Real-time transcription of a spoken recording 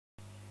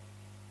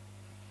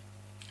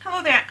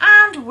Hello there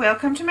and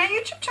welcome to my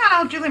YouTube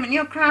channel, Julie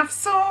McNeil Crafts.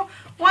 So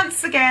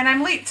once again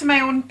I'm late to my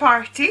own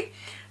party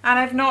and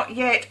I've not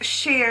yet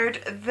shared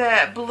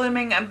the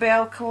Blooming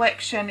Bell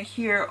collection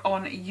here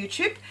on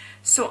YouTube.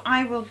 So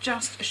I will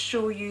just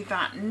show you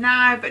that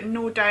now, but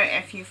no doubt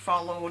if you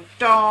follow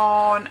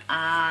Dawn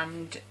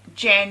and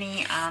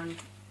Jenny and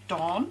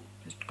Dawn,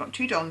 I've got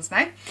two Dawns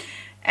now,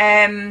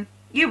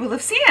 you will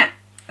have seen it.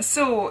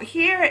 So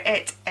here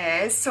it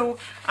is. So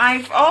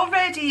I've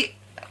already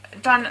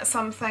done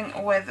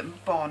something with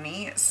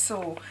Bonnie,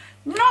 so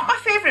not my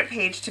favourite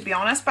page to be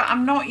honest, but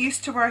I'm not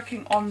used to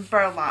working on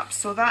burlap,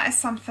 so that is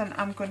something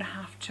I'm going to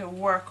have to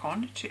work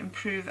on to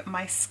improve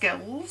my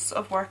skills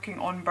of working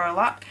on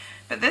burlap.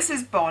 But this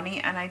is Bonnie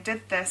and I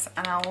did this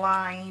in a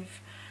live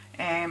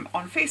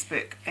on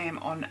Facebook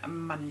on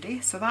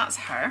Monday, so that's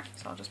her.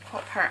 So I'll just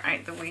pop her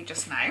out the way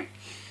just now.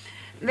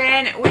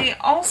 Then we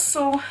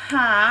also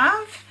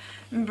have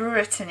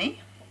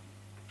Brittany.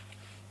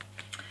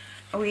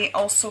 We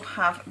also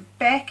have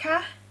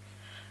Becca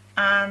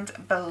and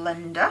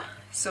Belinda.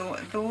 So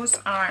those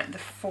are the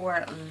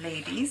four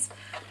ladies.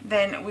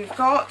 Then we've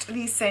got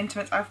these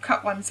sentiments. I've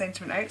cut one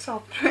sentiment out,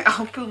 so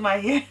I'll pull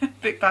my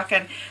book back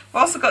in. We've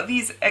also got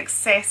these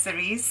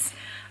accessories.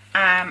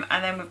 And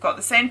then we've got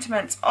the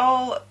sentiments.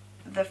 All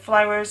the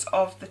flowers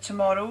of the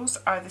tomorrows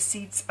are the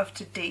seeds of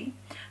today.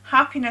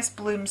 Happiness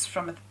blooms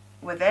from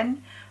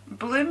within.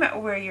 Bloom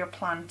where you're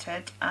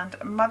planted.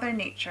 And Mother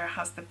Nature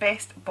has the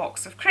best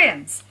box of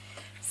crayons.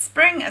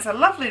 Spring is a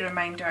lovely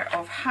reminder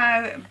of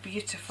how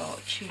beautiful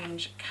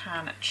change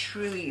can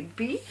truly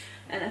be.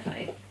 And if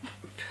I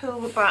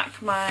pull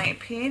back my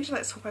page,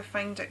 let's hope I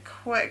find it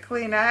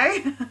quickly now.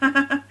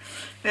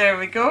 There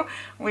we go.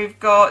 We've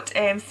got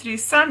through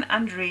sun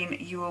and rain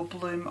you will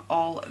bloom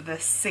all the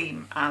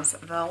same as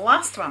the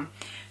last one.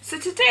 So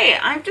today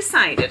I've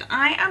decided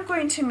I am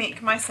going to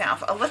make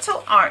myself a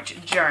little art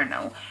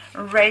journal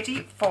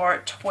ready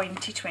for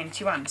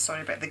 2021.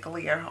 Sorry about the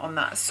glare on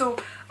that. So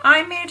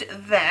I made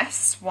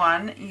this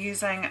one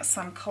using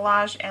some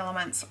collage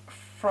elements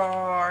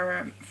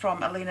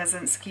from Elena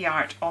Zinsky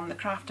Art on the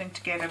Crafting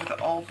Together with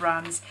All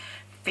Brands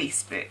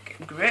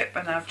Facebook group,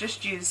 and I've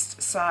just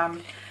used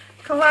some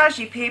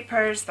collagey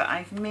papers that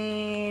I've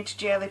made,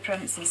 jelly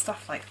prints and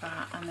stuff like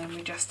that, and then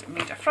we just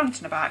made a front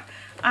and a back,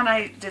 and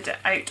I did it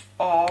out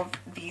of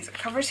these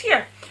covers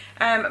here.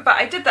 But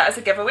I did that as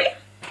a giveaway,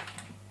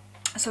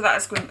 so that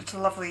is going to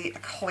lovely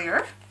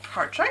clear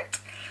cartwright.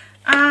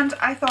 And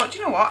I thought,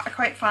 you know what, I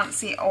quite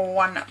fancy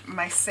one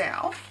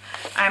myself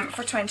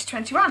for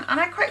 2021, and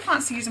I quite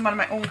fancy using one of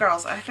my own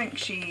girls. I think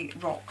she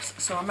rocks,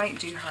 so I might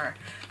do her,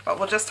 but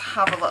we'll just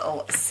have a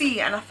little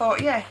see. And I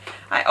thought, yeah,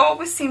 I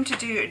always seem to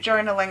do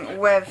journaling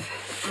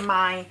with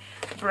my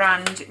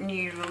brand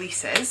new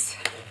releases,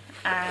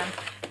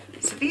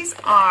 so these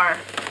are,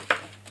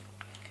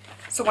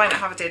 so why not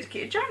have a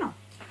dedicated journal?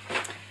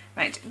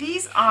 Right,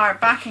 these are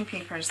backing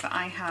papers that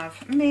I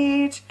have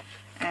made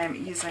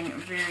using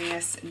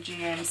various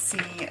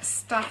JMC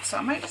stuff, so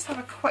I might just have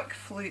a quick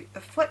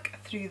flick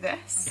through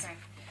this. Okay.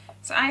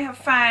 So I have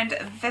found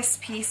this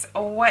piece,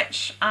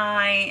 which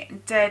I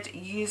did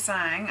using,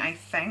 I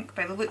think,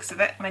 by the looks of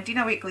it, my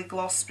Dina Wakley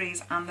gloss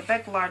sprays and the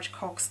big large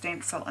cog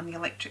stencil and the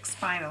electric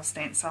spiral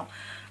stencil,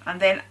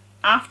 and then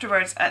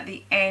afterwards at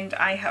the end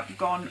I have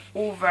gone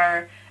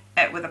over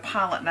it with a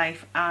palette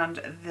knife and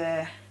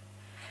the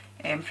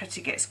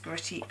Pretty Gets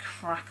Gritty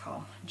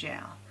crackle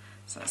gel.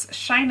 So it's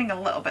shining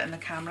a little bit in the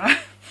camera,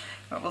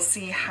 but we'll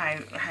see how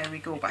we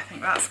go. But I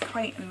think that's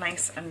quite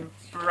nice and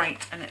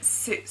bright, and it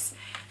suits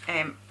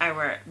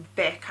our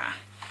Becca,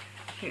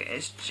 who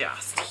is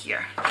just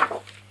here.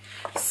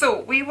 So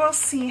we will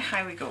see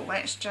how we go.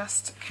 Let's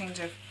just kind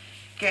of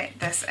get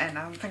this in.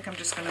 I think I'm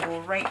just going to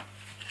go right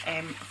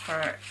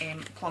for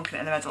plonking it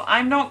in the middle.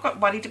 I'm not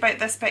worried about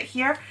this bit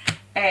here.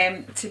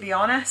 To be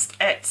honest,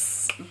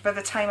 it's by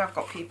the time I've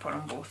got paper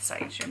on both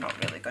sides, you're not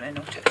really going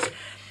to notice.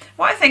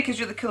 What I think is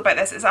really cool about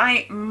this is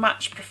I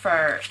much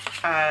prefer,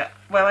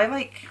 well,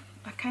 I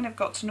kind of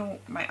got to know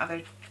my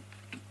other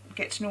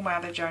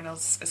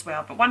journals as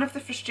well, but one of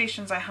the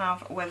frustrations I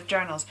have with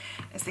journals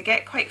is they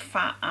get quite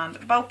fat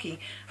and bulky,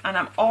 and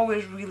I'm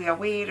always really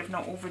aware of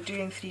not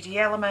overdoing 3D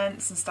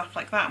elements and stuff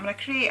like that. When I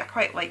create, I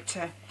quite like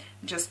to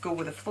just go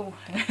with the flow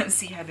and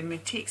see how the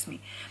mood takes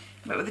me.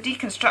 But with a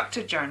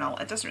deconstructed journal,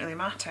 it doesn't really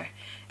matter.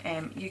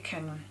 You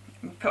can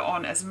put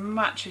on as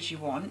much as you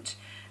want,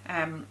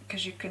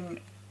 because you can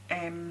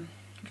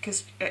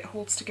because it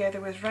holds together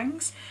with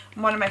rings.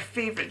 And one of my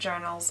favourite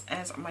journals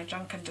is my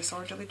Junk and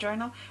Disorderly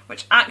journal,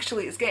 which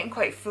actually is getting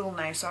quite full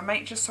now, so I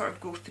might just sort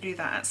of go through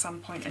that at some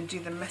point and do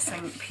the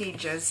missing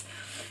pages,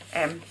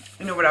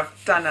 you know, where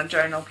I've done a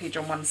journal page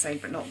on one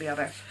side but not the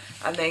other,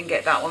 and then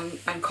get that one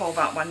and call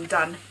that one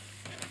done.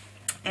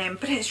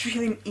 But it's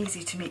really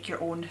easy to make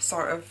your own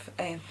sort of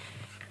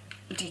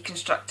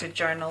deconstructed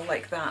journal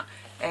like that.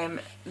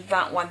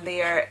 That one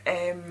there,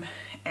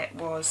 it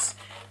was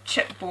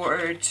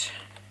chipboard.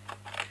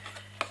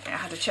 It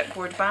had a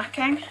chipboard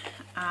backing,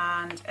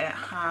 and it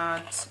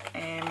had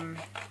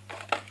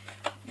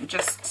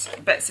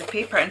just bits of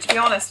paper. And to be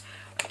honest,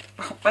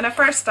 when I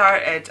first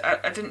started,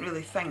 I didn't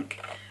really think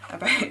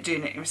about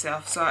doing it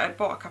yourself, so I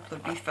bought a couple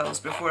of refills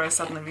before I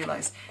suddenly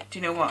realised, do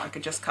you know what, I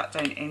could just cut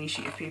down any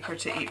sheet of paper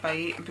to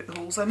 8x8 and put the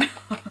holes in.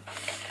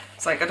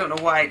 It's like, I don't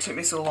know why it took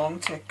me so long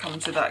to come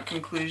to that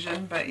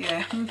conclusion, but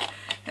yeah,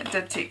 it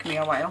did take me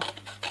a while.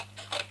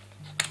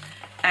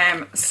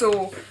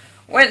 So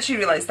once you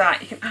realise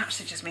that, you can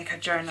actually just make a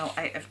journal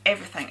out of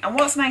everything. And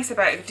what's nice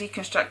about a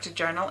deconstructed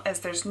journal is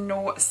there's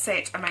no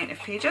set amount of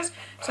pages.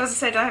 So as I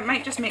said, I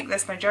might just make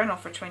this my journal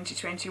for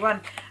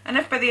 2021. And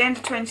if by the end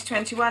of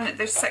 2021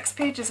 there's 6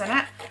 pages in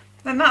it,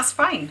 then that's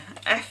fine.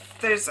 If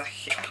there's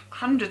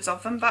hundreds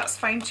of them, that's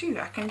fine too.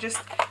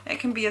 It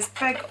can be as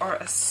big or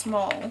as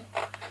small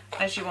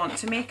as you want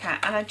to make it.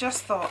 And I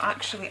just thought,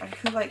 actually, I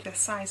really like this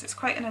size. It's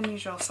quite an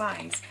unusual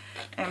size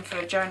for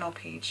a journal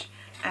page.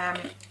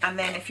 And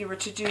then if you were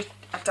to do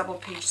a double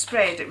page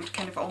spread, it would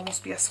kind of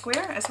almost be a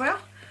square as well,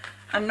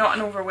 and not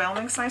an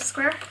overwhelming size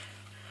square.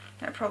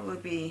 It'd probably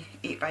be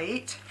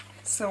 8x8,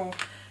 so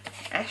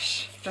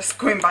ish, just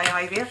going by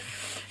eye there.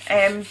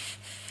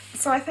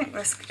 So I think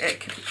it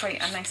could be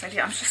quite a nice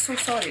idea. I'm just so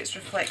sorry it's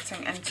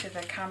reflecting into the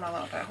camera a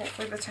little bit.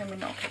 Hopefully by the time we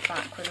knock it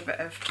back with a bit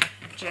of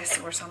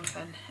gesso or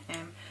something,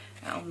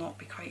 it'll not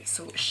be quite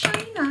so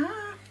shiny.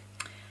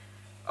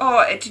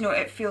 Oh, you know,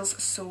 it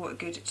feels so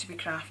good to be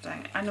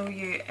crafting. I know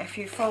if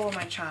you follow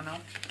my channel,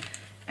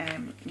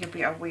 you'll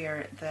be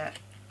aware that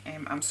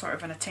I'm sort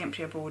of in a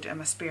temporary abode in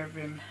my spare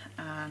room,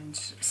 and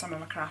some of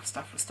my craft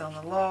stuff was still in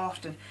the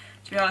loft, and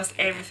to be honest,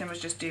 everything was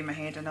just doing my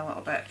head in a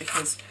little bit,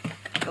 because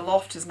the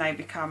loft has now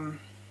become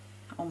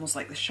almost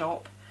like the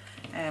shop.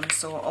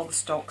 So all the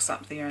stock's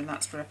up there, and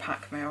that's where I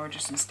pack my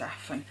orders and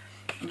stuff, and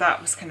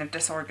that was kind of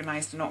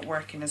disorganised and not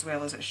working as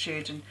well as it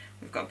should, and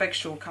we've got a big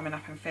show coming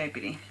up in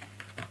February.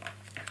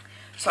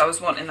 So I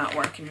was wanting that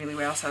working really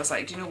well, so I was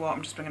like, do you know what,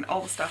 I'm just bringing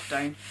all the stuff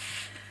down.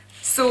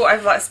 So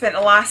I've spent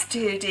the last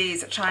 2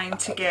 days trying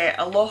to get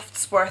a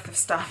loft's worth of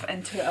stuff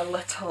into a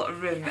little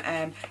room.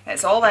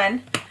 It's all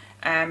in.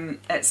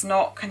 It's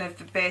not kind of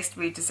the best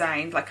way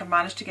designed. Like, I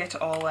managed to get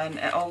it all in.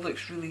 It all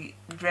looks really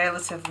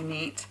relatively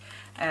neat.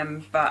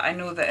 But I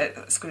know that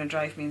it's going to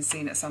drive me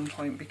insane at some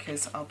point,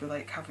 because I'll be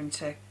like having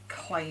to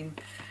climb,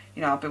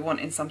 you know, I'll be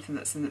wanting something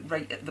that's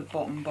right at the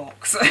bottom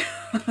box.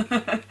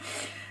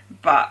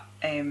 But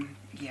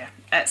yeah,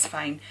 it's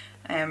fine.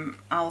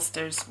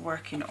 Alistair's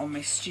working on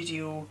my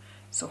studio,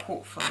 so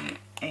hopefully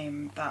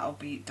that'll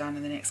be done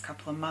in the next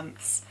couple of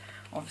months.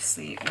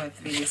 Obviously with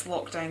various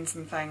lockdowns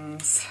and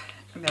things,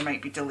 there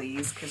might be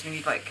delays, because we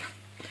need, like,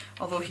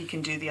 although he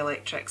can do the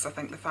electrics, I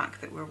think the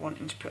fact that we're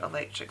wanting to put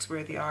electrics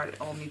where they are, it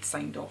all needs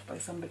signed off by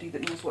somebody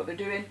that knows what they're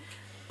doing,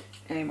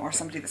 or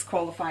somebody that's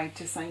qualified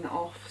to sign it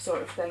off,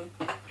 sort of thing.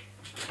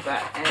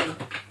 But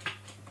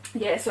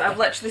yeah, so I've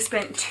literally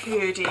spent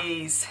 2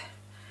 days.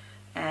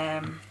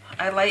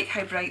 I like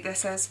how bright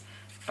this is,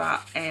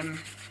 but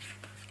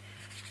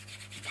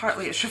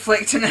partly it's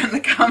reflecting in the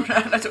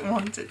camera and I don't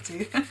want it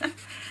to,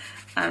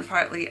 and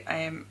partly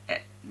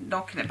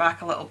knocking it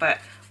back a little bit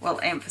will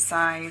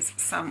emphasise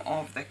some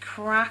of the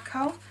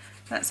crackle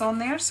that's on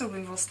there, so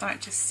we will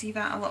start to see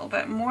that a little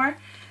bit more.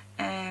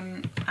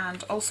 And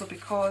also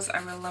because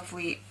our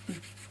lovely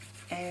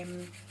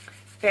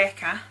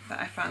Becca that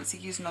I fancy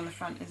using on the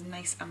front is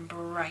nice and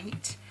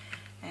bright,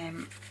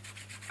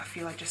 I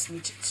feel I just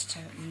need to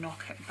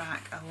knock it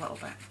back a little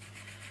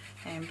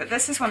bit. But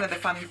this is one of the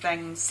fun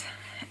things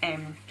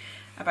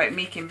about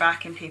making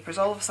backing papers.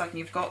 All of a sudden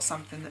you've got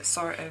something that's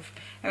sort of,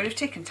 it would have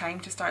taken time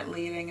to start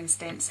layering and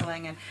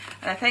stenciling, and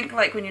I think,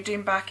 like, when you're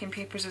doing backing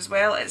papers as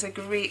well, it's a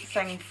great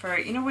thing for,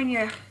 you know, when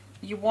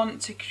you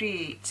want to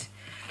create,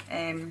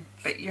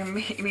 but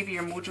maybe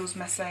your mojo's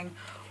missing,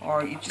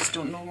 or you just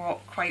don't know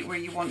quite where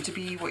you want to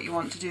be, what you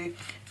want to do.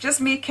 Just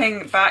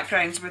making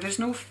backgrounds where there's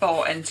no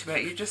thought into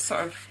it, you're just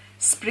sort of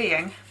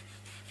spraying.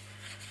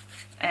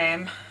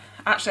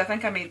 Actually, I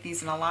think I made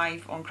these in a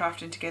live on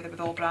Crafting Together with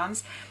All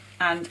Brands,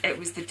 and it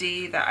was the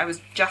day that I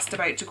was just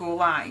about to go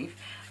live,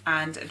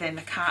 and then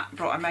the cat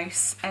brought a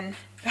mouse in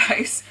the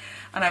house,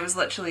 and I was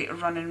literally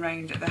running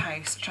around the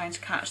house trying to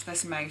catch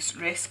this mouse,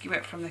 rescue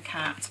it from the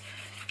cat,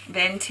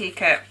 then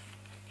take it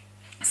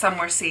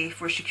somewhere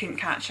safe where she couldn't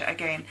catch it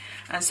again.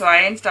 And so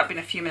I ended up being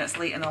a few minutes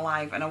late in the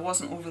live, and I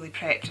wasn't overly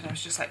prepped, and I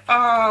was just like,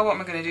 oh, what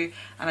am I going to do?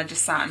 And I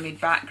just sat and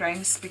made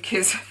backgrounds,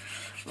 because,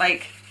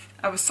 like,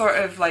 I was sort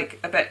of like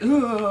a bit,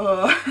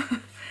 ugh.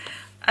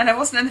 And I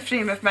wasn't in the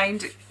frame of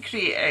mind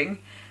creating,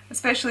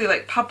 especially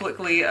like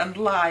publicly and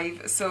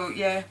live. So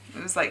yeah,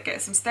 it was like,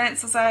 get some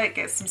stencils out,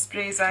 get some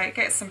sprays out,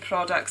 get some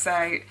products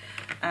out,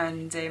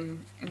 and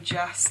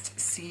just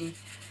see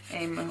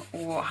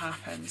what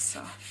happens.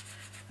 So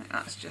I think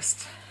that's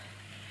just,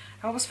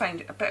 I always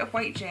find a bit of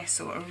white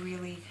gesso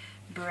really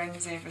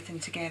brings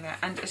everything together,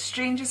 and as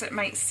strange as it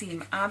might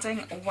seem, adding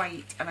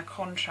white and a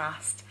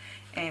contrast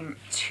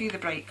to the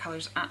bright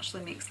colours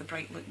actually makes the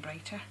bright look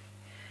brighter.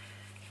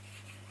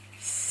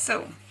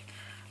 So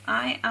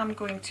I am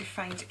going to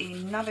find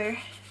another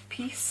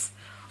piece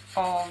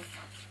of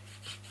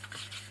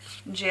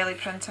jelly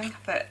printing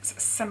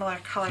that's similar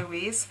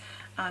colourways,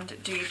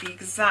 and do the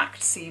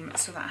exact same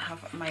so that I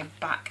have my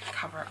back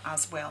cover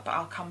as well, but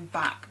I'll come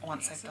back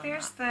once I've done that.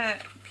 There's the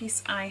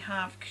piece I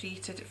have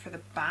created for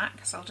the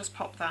back, so I'll just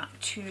pop that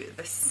to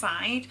the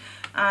side,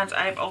 and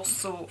I've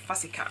also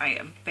fussy cut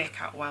out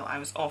Becca while I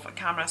was off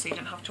camera so you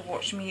didn't have to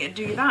watch me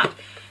do that.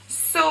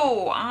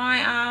 So I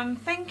am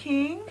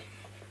thinking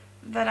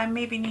that I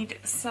maybe need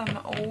some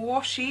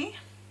washi.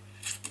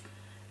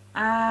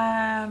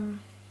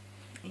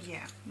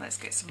 Yeah, let's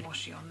get some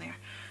washi on there.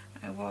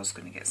 I was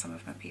going to get some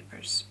of my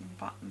papers,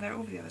 but they're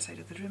over the other side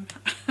of the room.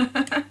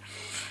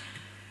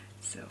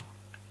 So,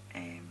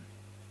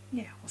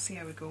 yeah, we'll see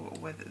how we go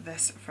with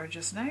this for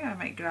just now. I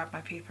might grab my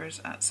papers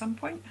at some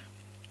point.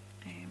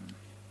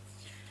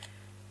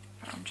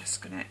 But I'm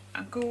just going to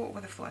go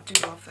with the flow. I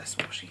do love this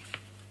washi.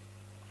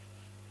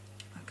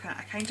 Okay,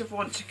 I kind of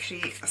want to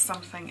create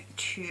something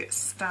to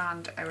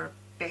stand our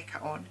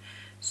Becca on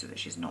so that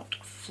she's not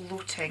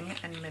floating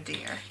in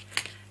midair.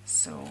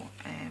 So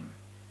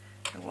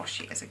the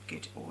washi is a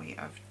good way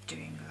of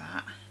doing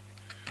that.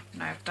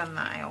 Now I've done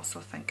that, I also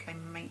think I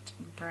might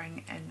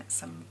bring in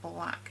some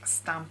black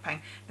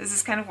stamping. This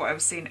is kind of what I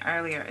was saying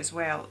earlier as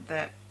well,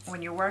 that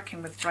when you're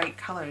working with bright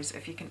colours,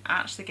 if you can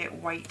actually get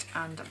white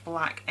and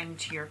black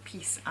into your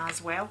piece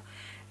as well,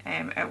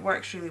 it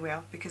works really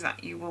well, because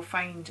you will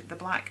find the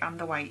black and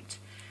the white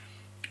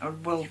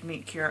will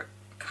make your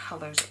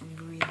colours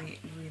really,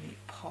 really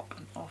pop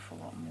an awful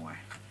lot more.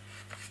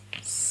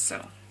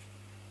 So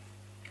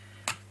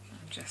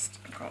I've just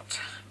got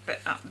a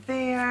bit up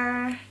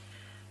there,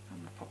 I'm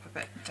going to pop a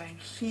bit down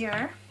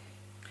here.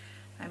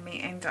 I may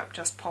end up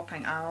just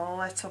popping a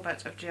little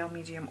bit of gel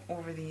medium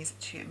over these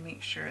to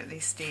make sure they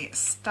stay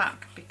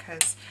stuck,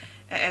 because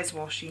it is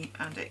washi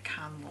and it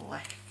can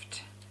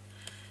lift.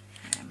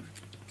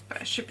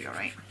 But it should be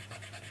alright.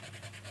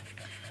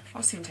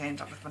 I seem to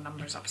end up with my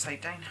numbers upside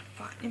down,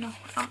 but you know,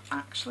 I'm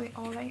actually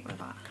alright with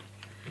that.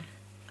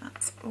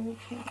 That's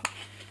okay.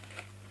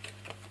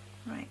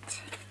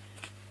 Right.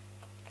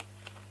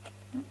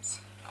 Oops.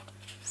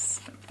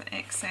 Snip the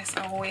excess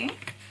away.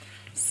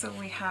 So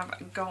we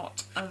have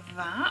got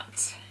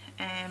that.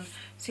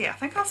 So yeah, I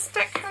think I'll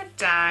stick her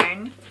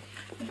down.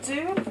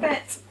 Do a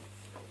bit.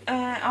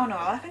 Oh no,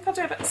 I think I'll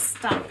do a bit of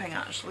stamping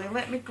actually.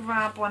 Let me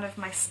grab one of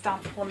my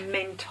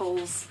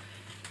Stamp-O-Mentals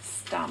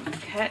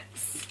stamp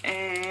kits.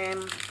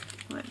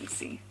 Let me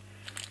see.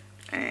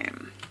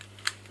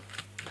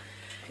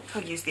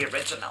 I'll use the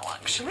original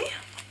actually.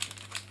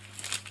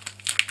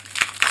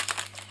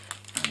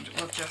 And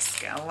we'll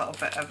just get a little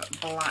bit of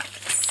black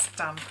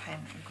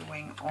stamping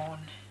going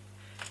on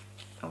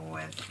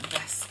with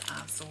this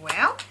as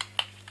well.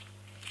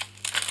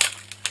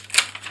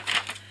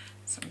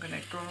 So I'm going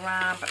to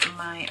grab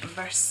my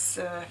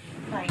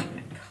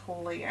VersaFine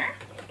Clear.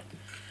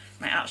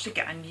 Might actually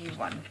get a new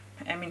one.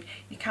 I mean,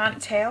 you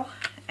can't tell,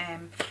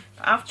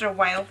 but after a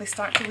while they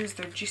start to lose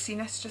their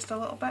juiciness just a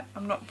little bit.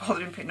 I'm not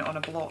bothering putting it on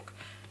a block,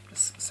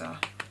 just so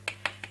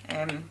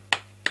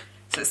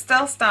it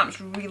still stamps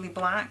really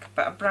black,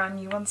 but a brand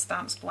new one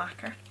stamps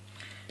blacker.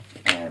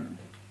 And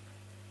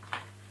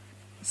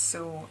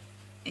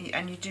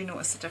you do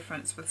notice a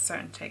difference with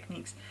certain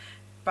techniques.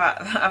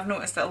 But I've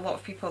noticed that a lot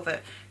of people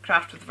that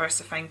craft with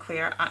VersaFine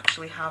Clear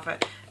actually have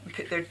it and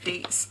put their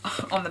dates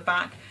on the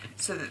back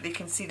so that they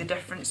can see the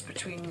difference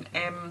between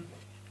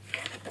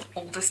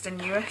oldest and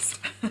newest.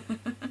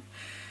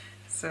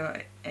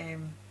 So,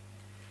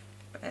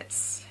 but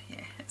it's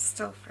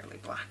still fairly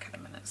black at the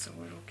minute, so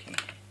we're okay.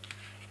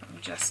 I'm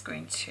just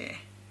going to,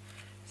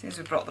 since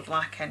we brought the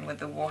black in with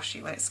the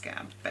washi, let's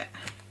get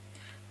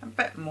a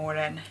bit more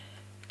in.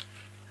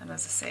 And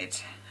as I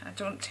said, I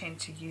don't tend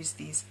to use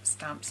these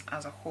stamps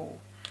as a whole.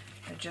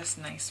 They're just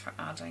nice for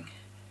adding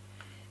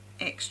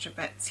extra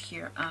bits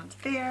here and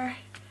there,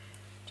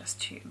 just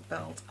to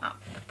build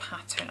up the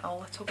pattern a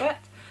little bit.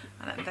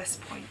 And at this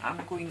point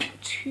I'm going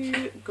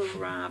to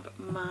grab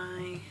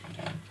my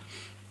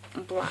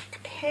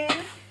black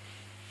pen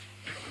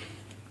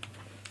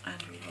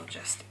and we will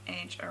just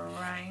edge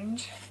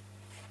around.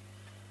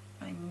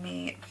 I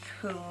may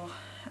pull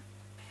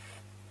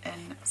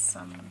in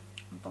some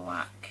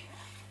black.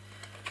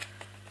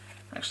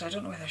 Actually, I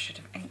don't know whether I should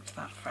have inked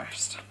that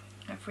first.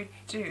 If we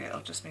do,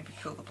 it'll just maybe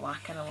pull the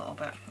black in a little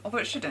bit. Although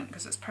it shouldn't,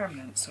 because it's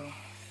permanent, so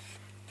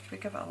if we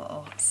give it a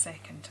little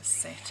second to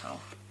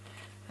settle,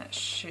 it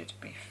should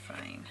be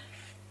fine.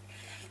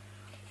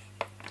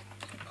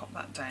 I'll pop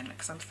that down,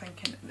 because I'm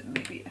thinking that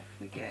maybe if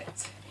we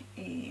get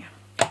a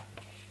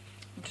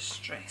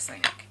distress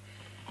ink,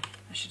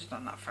 I should have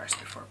done that first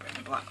before putting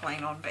the black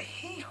line on, but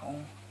hey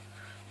ho,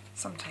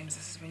 sometimes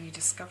this is when you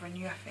discover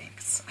new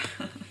effects.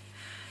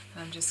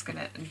 And I'm just going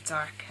to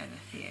darken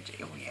the edge.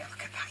 Oh yeah,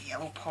 look at that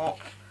yellow pop.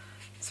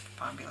 It's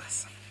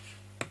fabulous.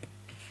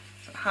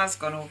 So it has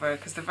gone over,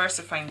 because the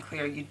VersaFine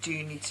Clear, you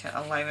do need to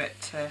allow it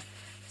to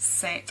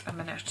set a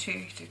minute or two.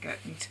 You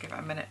need to give it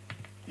a minute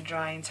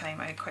drying time.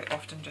 I quite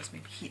often just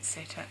maybe heat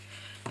set it,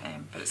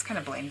 but it's kind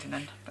of blending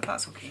in, but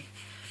that's okay.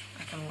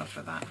 I can live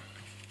with that.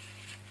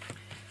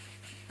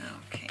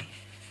 Okay.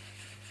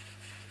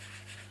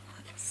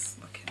 That's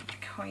looking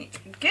quite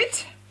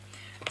good.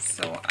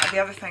 So the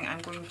other thing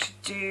I'm going to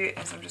do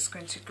is I'm just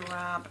going to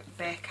grab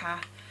Becca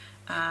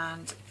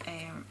and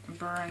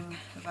bring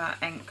that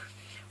ink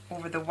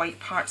over the white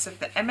parts of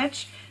the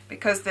image,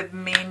 because the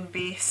main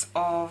base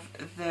of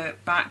the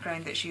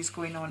background that she's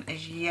going on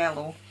is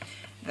yellow.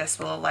 This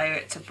will allow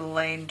it to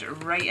blend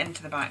right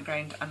into the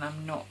background, and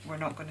we're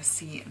not going to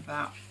see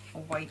that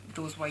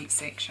those white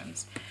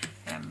sections.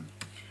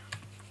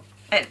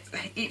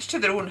 Each to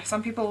their own.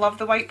 Some people love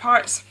the white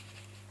parts.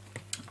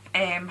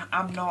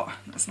 I'm not.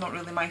 It's not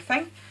really my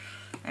thing.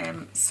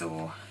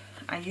 So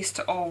I used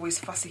to always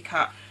fussy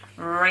cut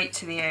right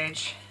to the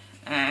edge,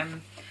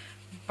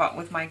 but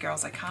with my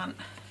girls I can't,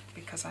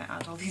 because I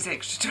add all these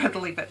extra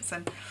twiddly bits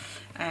in.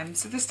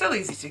 So they're still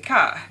easy to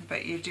cut,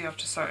 but you do have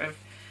to sort of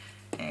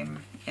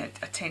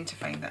I tend to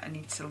find that I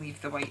need to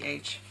leave the white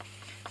edge.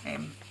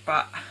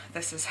 But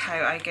this is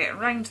how I get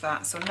around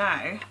that. So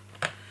now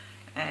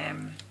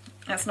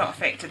that's not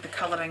affected the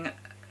colouring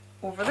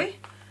overly,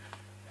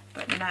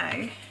 but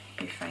now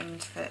you find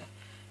that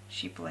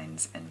she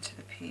blends into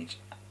the page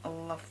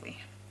lovely,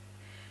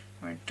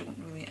 where I don't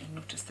really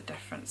notice the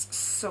difference.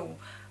 So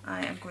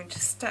I am going to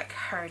stick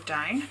her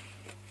down,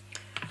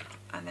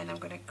 and then I'm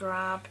going to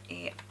grab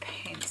a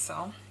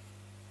pencil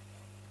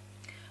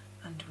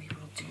and we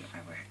will do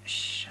our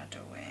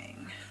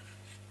shadowing.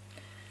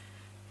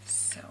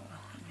 So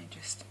let me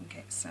just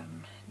get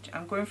some,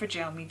 I'm going for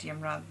gel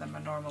medium rather than my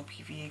normal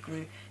PVA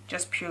glue,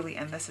 just purely,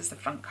 and this is the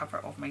front cover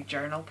of my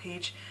journal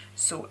page,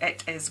 so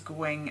it is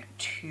going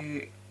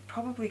to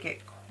probably get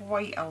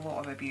quite a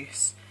lot of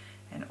abuse,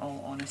 in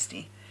all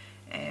honesty.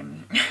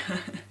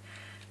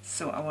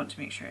 So I want to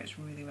make sure it's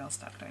really well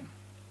stuck down.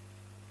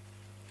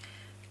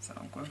 So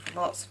I'm going for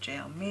lots of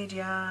gel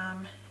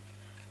medium.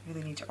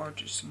 Really need to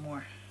order some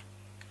more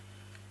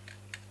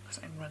because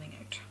I'm running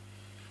out,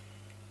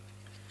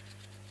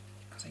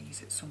 because I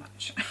use it so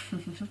much.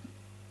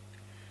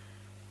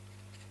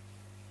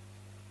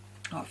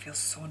 Oh, it feels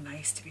so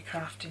nice to be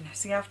crafting.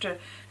 See, after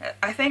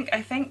I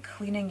think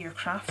cleaning your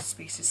craft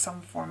space is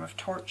some form of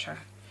torture.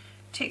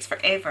 It takes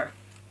forever.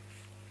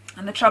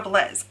 And the trouble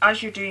is,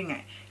 as you're doing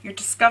it, you're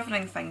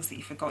discovering things that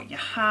you forgot you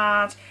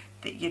had,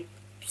 that you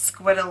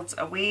squirreled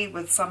away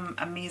with some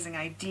amazing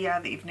idea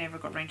that you've never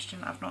got around to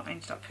doing. I've not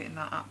ended up putting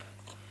that up.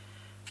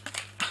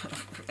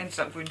 Ended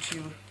up going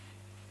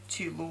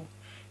too low.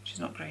 She's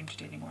not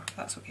grounded anymore.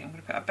 That's okay. I'm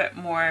going to put a bit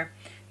more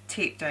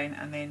tape down,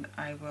 and then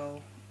I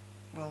will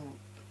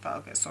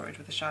that'll get sorted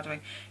with the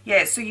shadowing.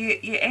 Yeah, so you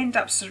end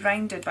up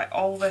surrounded by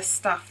all this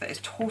stuff that is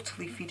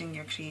totally feeding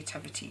your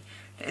creativity,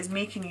 that is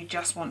making you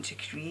just want to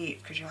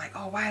create, because you're like,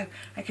 oh wow,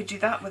 I could do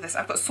that with this.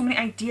 I've got so many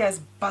ideas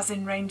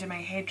buzzing round in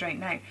my head right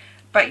now.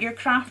 But your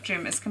craft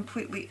room is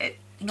completely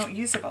not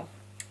usable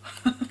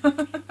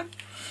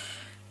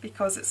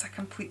because it's a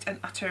complete and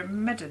utter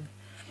midden.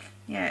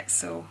 Yeah,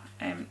 so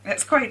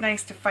it's quite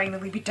nice to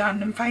finally be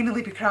done and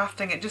finally be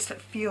crafting. It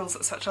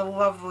feels such a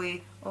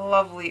lovely,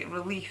 lovely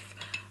relief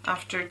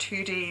after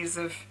 2 days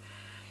of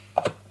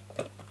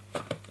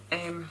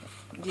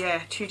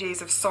yeah, 2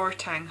 days of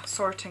sorting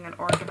and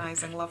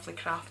organising lovely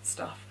craft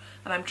stuff.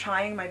 And I'm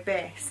trying my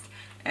best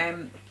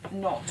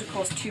not to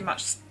cause too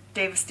much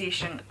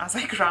devastation as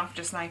I craft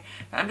just now.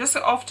 But I'm just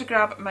off to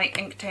grab my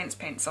Inktense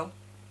pencil.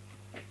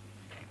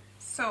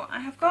 So I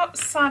have got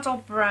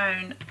Saddle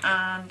Brown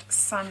and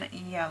Sun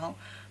Yellow.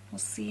 We'll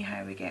see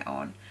how we get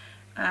on.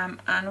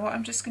 And what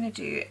I'm just going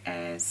to do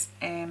is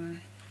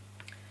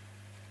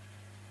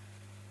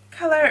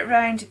colour it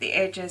round the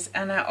edges,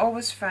 and I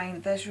always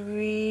find this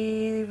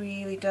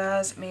really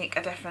does make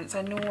a difference.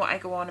 I know I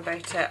go on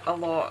about it a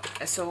lot,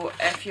 so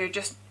if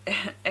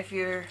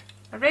you're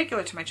a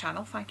regular to my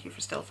channel, thank you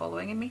for still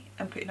following me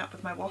and putting up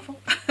with my waffle.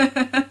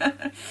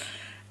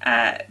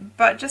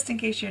 But just in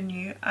case you're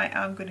new, I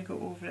am going to go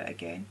over it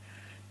again.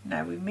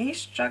 Now we may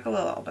struggle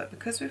a little bit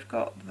because we've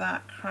got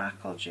that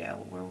crackle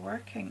gel. We're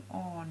working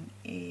on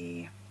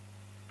a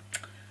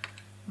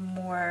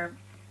more,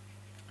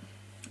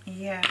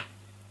 yeah,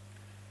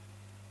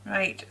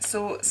 right,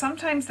 so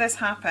sometimes this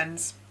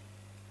happens.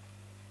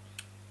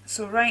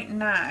 So right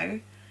now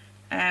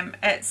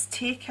it's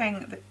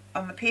taking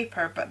on the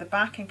paper, but the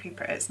backing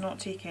paper it's not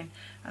taking,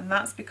 and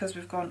that's because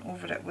we've gone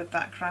over it with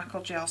that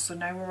crackle gel. So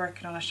now we're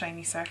working on a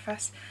shiny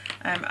surface,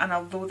 and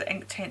although the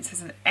Inktense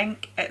is an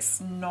ink, it's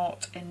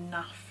not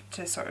enough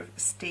to sort of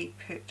stay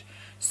put.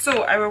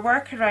 So our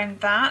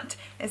workaround that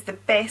is the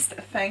best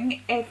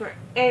thing ever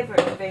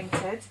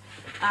invented,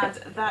 and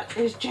that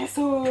is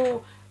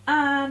gesso,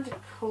 and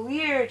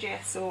clear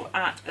gesso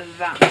at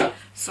that.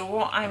 So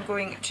what I'm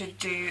going to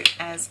do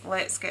is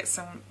let's get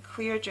some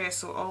clear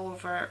gesso all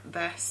over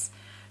this,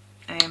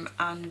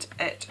 and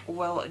it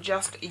will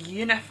just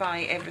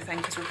unify everything,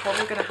 because we're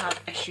probably going to have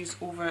issues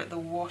over the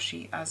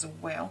washi as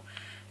well.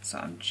 So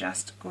I'm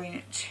just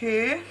going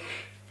to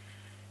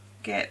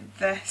get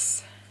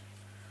this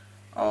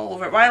all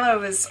over. While I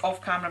was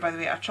off camera, by the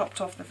way, I chopped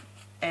off the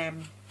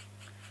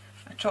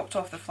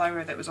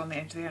flower that was on the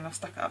edge there, and I've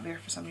stuck it up there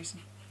for some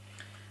reason.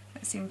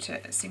 It seemed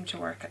to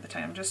work at the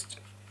time. I'm just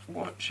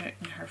watching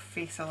her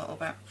face a little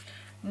bit.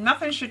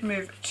 Nothing should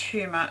move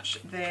too much.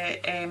 The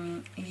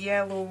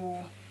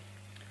yellow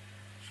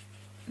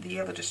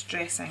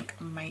Distress ink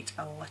might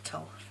a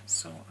little,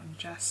 so I'm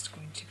just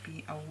going to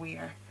be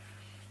aware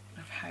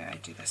of how I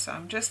do this. So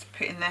I'm just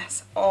putting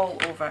this all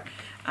over,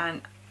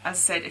 and as I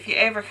said, if you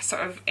ever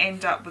sort of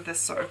end up with this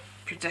sort of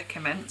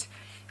predicament,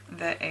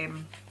 that a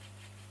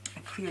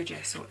clear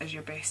gesso is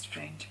your best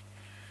friend.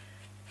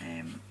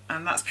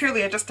 And that's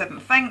purely I just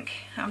didn't think.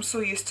 I'm so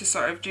used to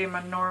sort of doing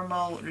my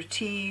normal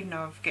routine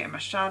of getting my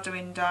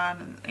shadowing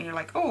done, and you're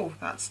like, oh,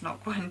 that's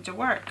not going to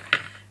work.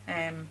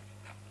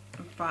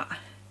 But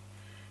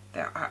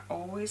there are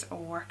always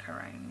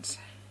workarounds.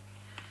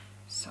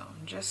 So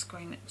I'm just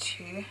going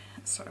to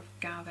sort of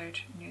gathered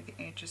near the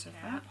edges of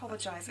that. I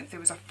apologise if there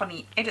was a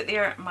funny edit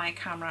there. My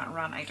camera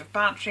ran out of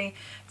battery,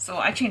 so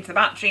I changed the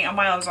battery, and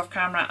while I was off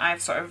camera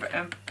I've sort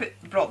of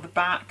brought the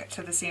back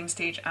to the same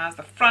stage as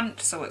the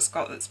front, so it's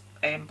got its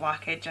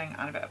black edging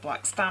and a bit of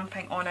black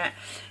stamping on it.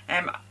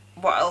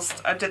 What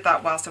else? I did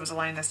that whilst I was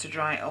allowing this to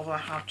dry, although I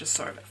have just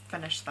sort of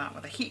finished that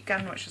with a heat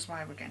gun, which is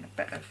why we're getting a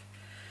bit of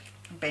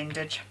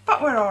bendage,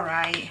 but we're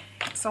alright,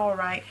 it's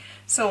alright.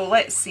 So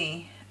let's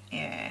see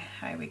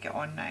how we get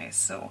on now.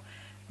 So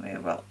we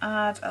will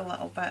add a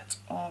little bit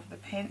of the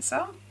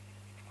pencil.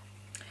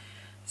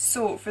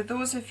 So for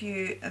those of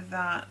you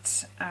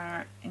that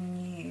are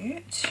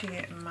new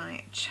to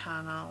my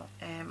channel,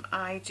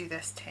 I do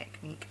this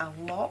technique a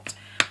lot,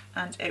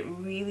 and it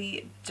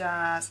really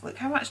does, look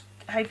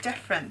how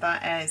different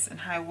that is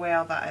and how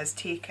well that is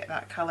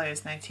that colour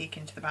is now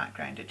taken to the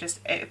background.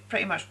 It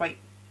pretty much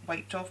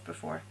wiped off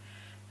before,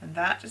 and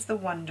that is the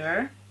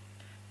wonder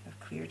of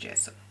clear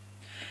gesso.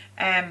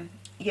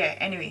 Yeah,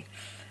 anyway,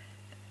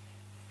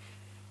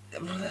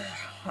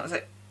 what was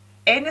it?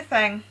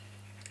 Anything,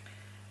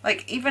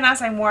 like even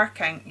as I'm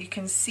working, you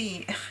can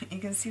see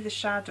the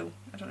shadow.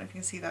 I don't know if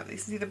you can see that. You can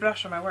see the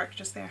brush on my work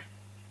just there.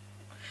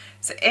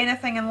 So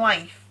anything in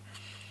life,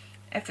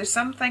 if there's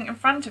something in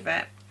front of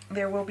it,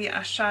 there will be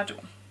a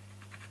shadow.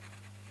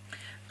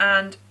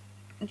 And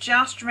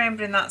just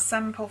remembering that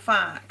simple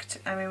fact,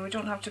 I mean, we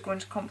don't have to go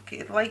into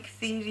complicated like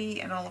theory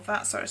and all of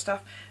that sort of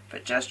stuff,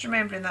 but just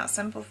remembering that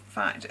simple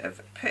fact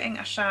of putting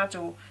a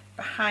shadow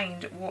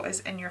behind what is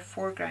in your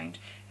foreground,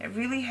 it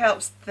really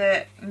helps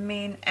the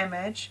main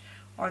image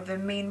or the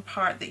main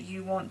part that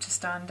you want to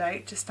stand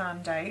out,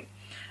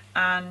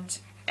 and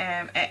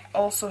it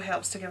also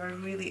helps to give a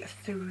really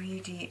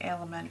 3D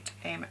element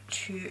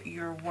to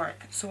your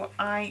work. So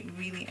I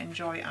really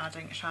enjoy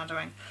adding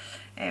shadowing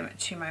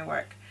to my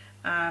work.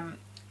 And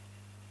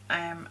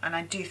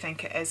I do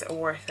think it is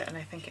worth it, and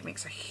I think it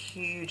makes a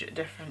huge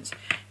difference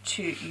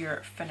to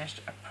your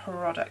finished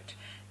product.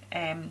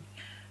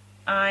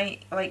 I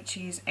like to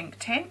use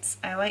Inktense.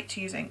 I like to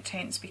use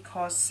Inktense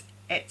because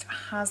it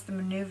has the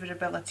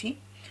manoeuvrability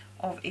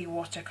of a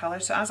watercolour.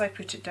 So as I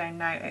put it down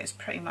now, it's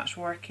pretty much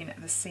working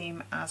the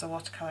same as a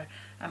watercolour.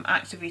 I'm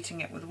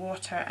activating it with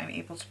water, I'm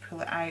able to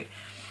pull it out,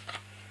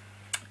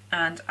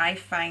 and I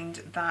find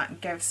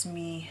that gives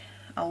me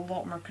a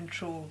lot more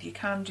control. You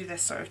can do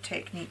this sort of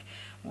technique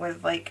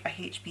with like a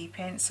HB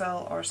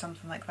pencil or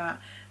something like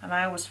that, and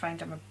I always find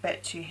I'm a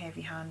bit too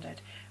heavy handed,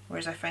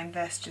 whereas I find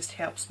this just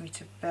helps me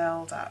to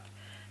build up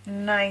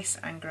nice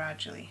and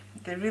gradually.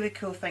 The really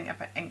cool thing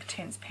about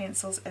Inktense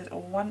pencils is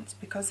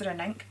because they're in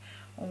ink,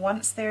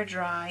 once they're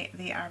dry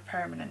they are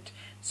permanent,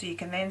 so you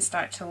can then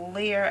start to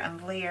layer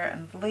and layer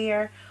and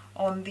layer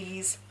on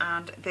these,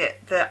 and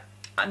the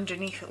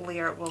underneath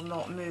layer will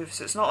not move.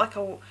 So it's not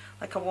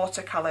like a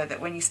watercolour that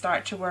when you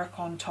start to work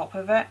on top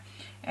of it,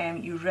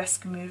 you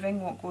risk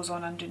moving what goes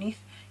on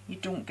underneath. You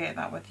don't get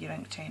that with your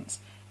Inktense.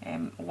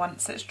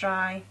 Once it's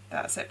dry,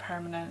 that's it,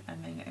 permanent,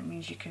 and then it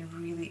means you can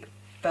really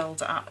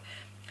build it up.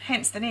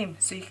 Hence the name,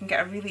 so you can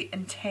get a really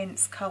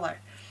intense colour.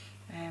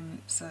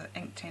 So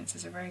Inktense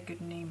is a very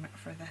good name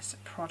for this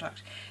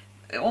product.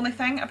 The only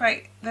thing about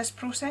this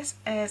process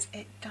is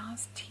it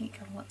does take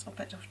a little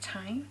bit of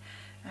time,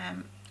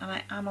 and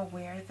I am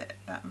aware that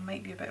that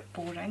might be a bit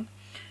boring,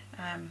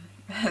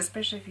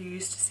 especially if you're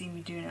used to seeing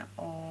me doing it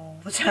all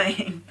the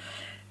time.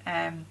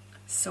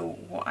 So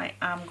what I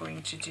am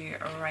going to do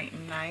right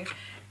now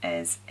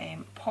is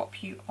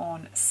pop you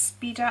on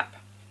speed up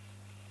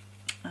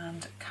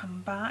and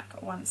come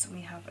back once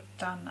we have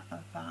done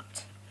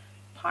that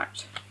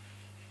part.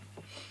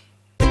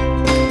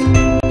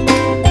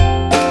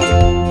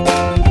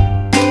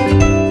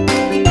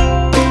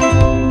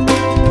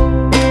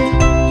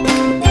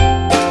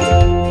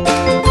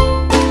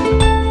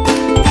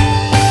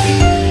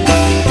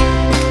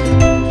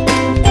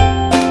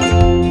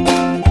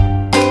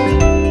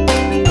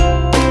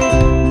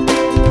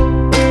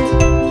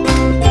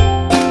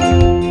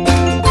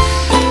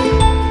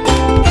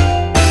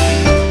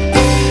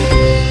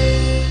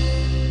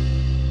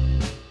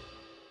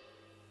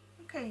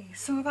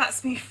 So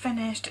that's me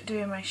finished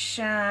doing my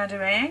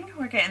shadowing.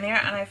 We're getting there,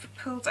 and I've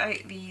pulled out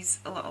these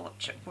little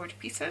chipboard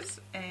pieces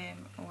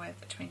with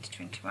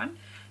 2021.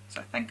 So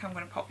I think I'm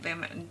going to pop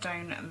them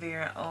down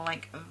there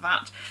like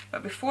that.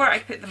 But before I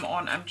put them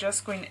on, I'm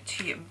just going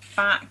to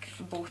back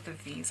both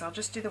of these. I'll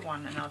just do the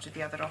one and I'll do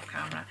the other off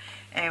camera,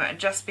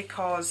 just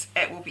because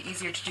it will be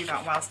easier to do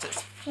that whilst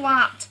it's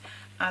flat,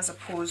 as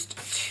opposed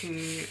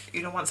to,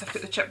 you know, once I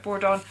put the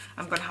chipboard on,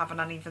 I'm going to have an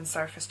uneven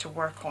surface to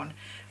work on,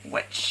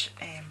 which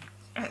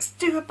it's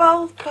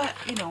doable, but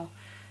you know,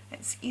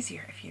 it's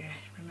easier if you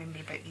remember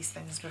about these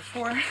things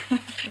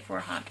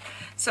beforehand.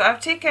 So I've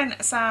taken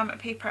some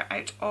paper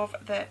out of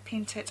the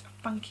Paint It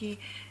Funky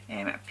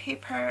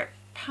paper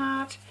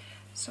pad.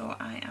 So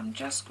I am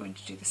just going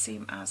to do the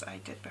same as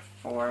I did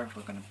before.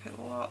 We're going to put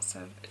lots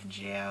of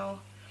gel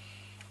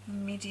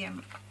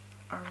medium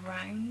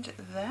around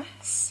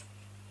this.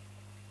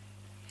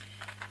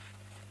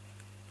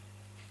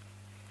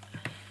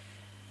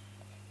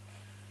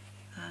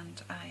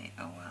 And I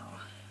will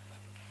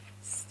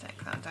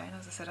stick that down.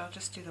 As I said, I'll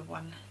just do the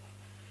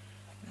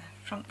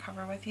front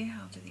cover with you.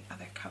 I'll do the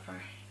other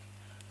cover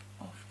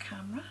off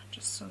camera,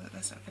 just so that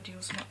this video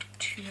is not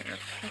too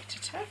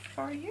repetitive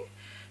for you.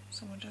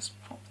 So we'll just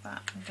pop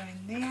that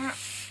down there, and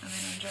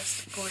then I'm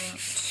just going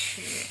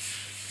to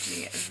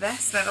do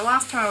this. Now the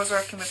last time I was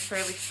working with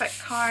fairly thick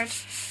card,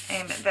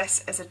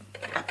 this is a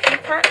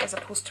paper as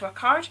opposed to a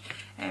card.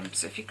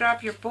 So if you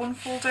grab your bone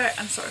folder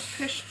and sort of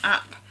push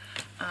up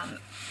and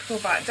pull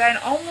back down,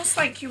 almost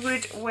like you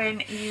would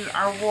when you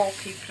are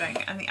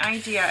wallpapering, and the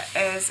idea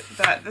is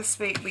that this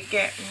way we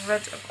get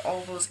rid of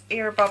all those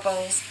air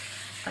bubbles,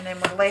 and then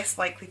we're less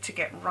likely to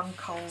get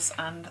wrinkles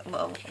and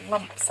little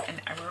lumps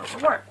in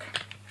our work.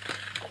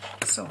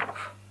 So,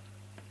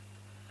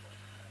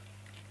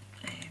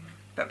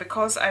 but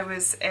because I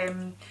was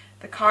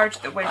the card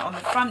that went on the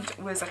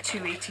front was a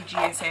 280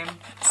 GSM,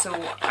 so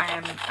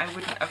I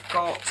wouldn't have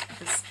got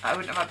this. I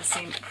wouldn't have had the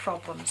same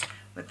problems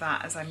with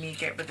that as I may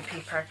get with the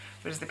paper,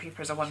 whereas the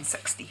paper is a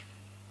 160.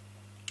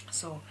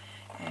 So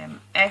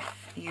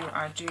if you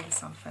are doing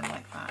something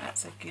like that,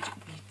 it's a good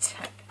wee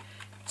tip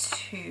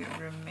to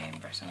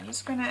remember. So I'm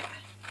just going to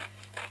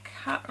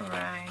cut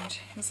around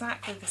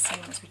exactly the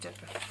same as we did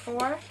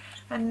before.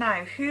 And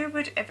now, who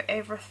would have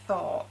ever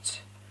thought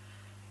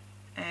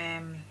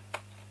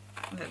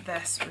that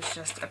this was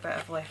just a bit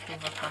of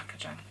leftover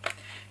packaging?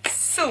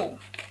 So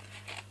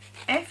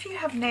if you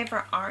have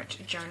never art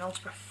journaled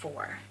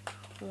before,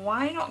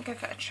 why not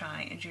give it a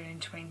try during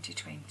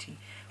 2020?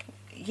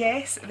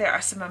 Yes, there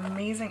are some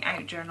amazing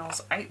art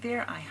journals out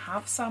there. I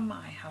have some.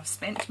 I have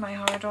spent my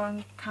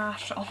hard-earned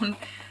cash on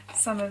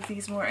some of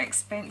these more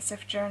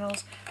expensive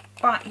journals,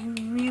 but you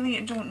really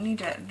don't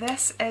need it.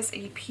 This is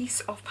a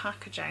piece of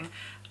packaging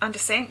and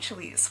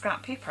essentially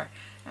scrap paper.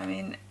 I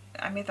mean,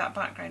 I made that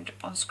background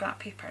on scrap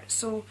paper,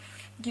 so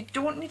you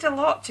don't need a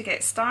lot to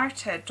get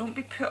started. Don't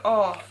be put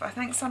off. I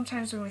think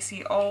sometimes when we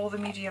see all the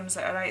mediums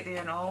that are out there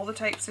and all the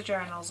types of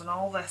journals and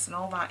all this and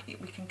all that,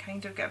 we can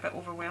kind of get a bit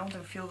overwhelmed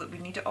and feel that we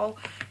need it all.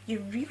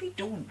 You really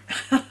don't.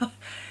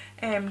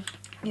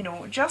 You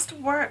know, just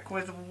work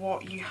with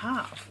what you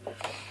have.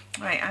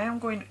 Right, I am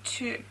going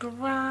to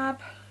grab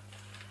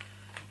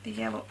the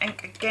yellow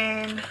ink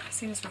again,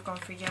 seeing as we've gone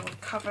for yellow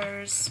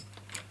covers.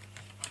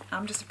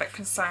 I'm just a bit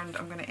concerned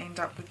I'm going to end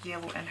up with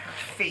yellow in her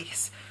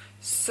face.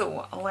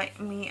 So let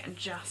me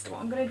just,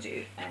 what I'm going to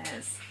do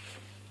is,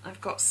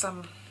 I've got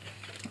some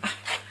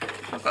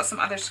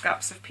other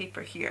scraps of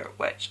paper here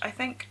which I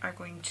think are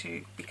going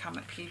to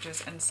become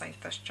pages inside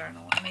this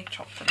journal. I may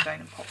chop them down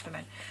and pop them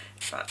in,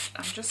 but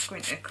I'm just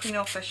going to clean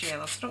off this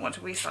yellow. So I don't want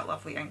to waste that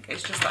lovely ink.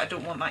 It's just that I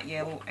don't want that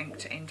yellow ink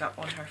to end up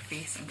on her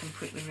face and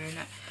completely ruin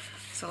it.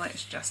 So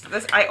let's just,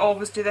 I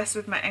always do this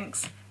with my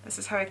inks. This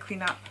is how I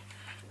clean up.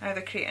 I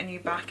either create a new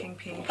backing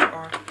page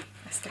or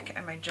I stick it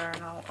in my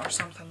journal or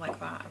something like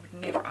that. I would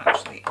never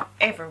actually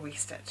ever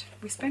waste it.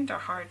 We spend our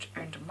hard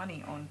earned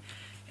money on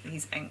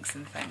these inks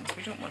and things.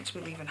 We don't want to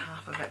be leaving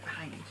half of it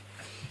behind.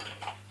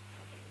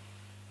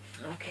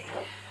 Okay,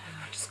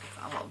 I'll just give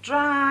that a little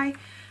dry.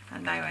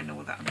 And now I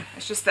know that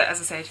it's just that,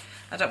 as I said,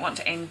 I don't want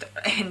to end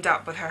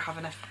up with her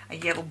having a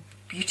yellow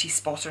beauty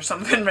spot or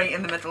something right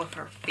in the middle of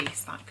her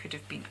face. That could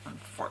have been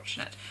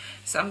unfortunate.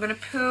 So I'm going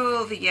to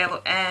pull the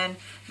yellow in.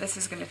 This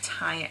is going to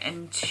tie it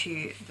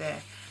into the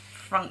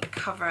front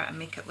cover and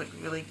make it look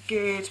really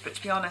good. But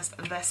to be honest,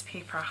 this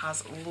paper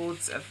has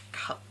loads of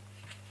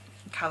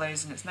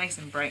colours and it's nice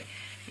and bright,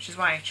 which is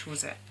why I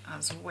chose it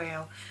as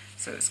well.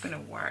 So it's going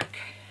to work.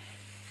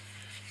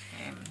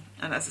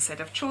 And as I said,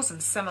 I've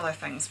chosen similar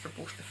things for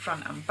both the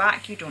front and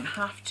back. You don't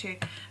have to,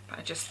 but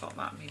I just thought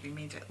that maybe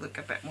made it look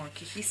a bit more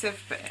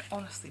cohesive, but it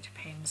honestly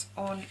depends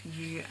on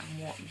you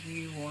and what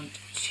you want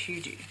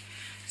to do.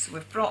 So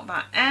we've brought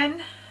that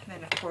in,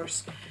 then of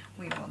course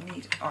we will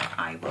need, or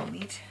I will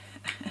need,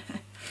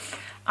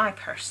 I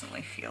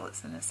personally feel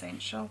it's an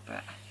essential,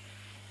 but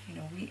you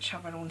know, we each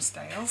have our own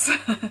styles.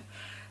 And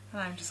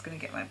I'm just going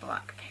to get my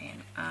black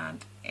pen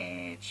and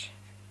edge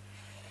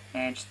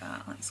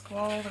that. Let's go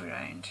all the way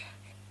around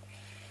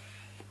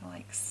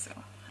like so.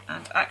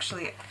 And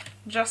actually,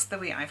 just the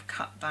way I've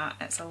cut that,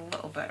 it's a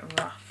little bit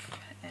rough.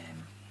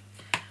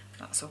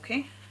 That's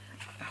okay.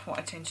 what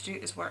I tend to do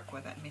is work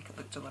with it and make it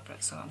look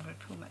deliberate. So I'm going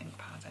to pull my ink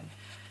pad in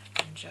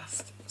and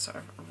just sort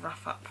of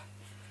rough up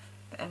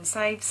the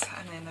insides,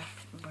 and then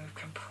we've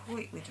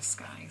completely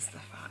disguised the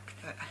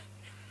fact that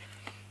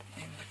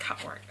the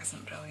cut work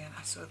isn't brilliant.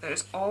 So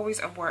there's always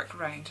a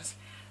workaround. As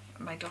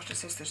my daughter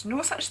says, there's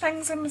no such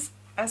things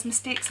as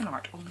mistakes in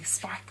art, only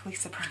sparkly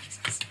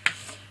surprises.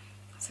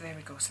 So there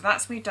we go. So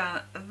that's me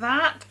done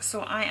that.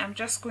 So I am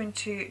just going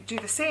to do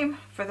the same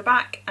for the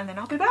back, and then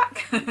I'll be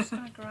back. So I'm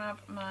going to grab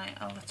my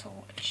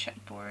little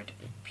chipboard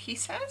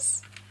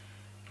pieces,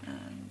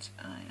 and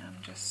I am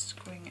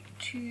just going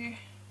to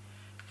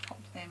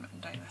pop them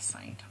down the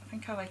side. I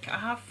think I like it. I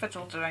have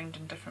fiddled around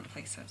in different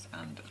places,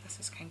 and this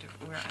is kind of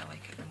where I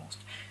like it the most.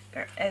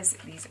 There is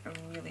these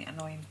really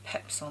annoying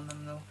pips on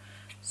them though,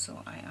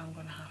 so I am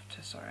going to have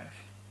to sort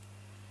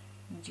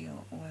of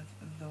deal with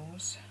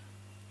those.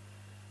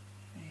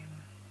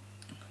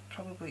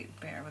 Probably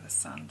better with a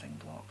sanding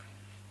block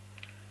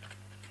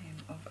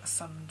of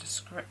some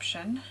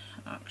description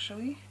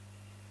actually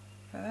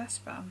for this,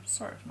 but I'm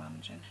sort of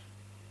managing,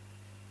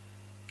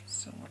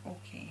 so we're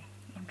okay.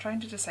 I'm trying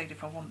to decide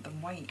if I want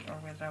them white or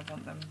whether I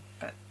want them,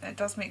 but it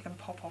does make them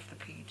pop off the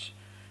page,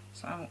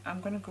 so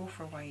I'm going to go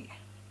for white.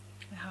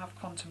 I have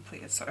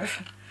contemplated sort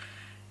of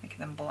making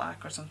them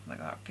black or something like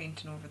that,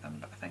 painting over them,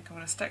 but I think I'm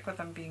going to stick with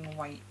them being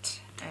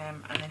white,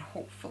 and then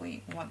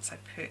hopefully once I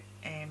put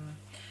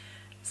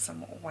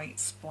some white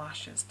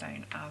splashes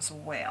down as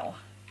well,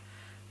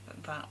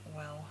 that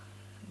will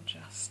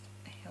just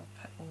help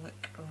it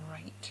look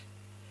right.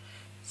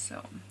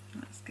 So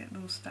let's get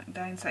those stuck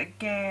down. So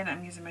again,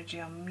 I'm using my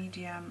gel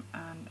medium,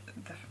 and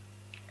the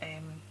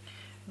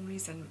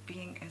reason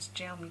being is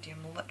gel medium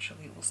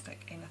literally will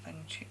stick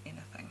anything to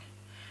anything.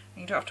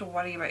 And you don't have to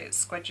worry about it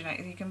squidging out.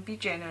 You can be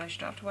generous, you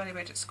don't have to worry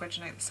about it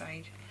squidging out the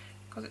side,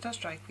 because it does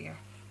dry clear.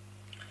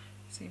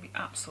 So you'll be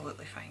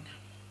absolutely fine.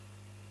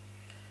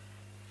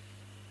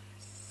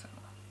 So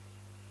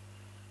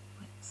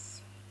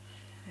let's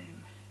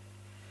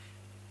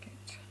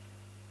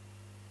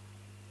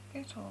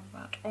get all of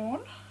that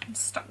on and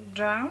stuck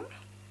down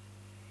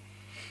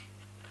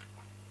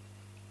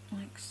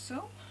like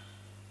so.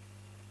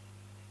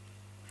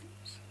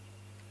 Oops.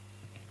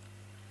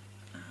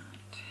 And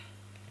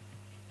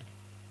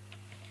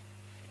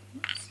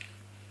oops.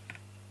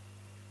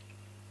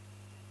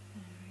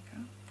 There we go.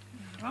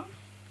 Another one.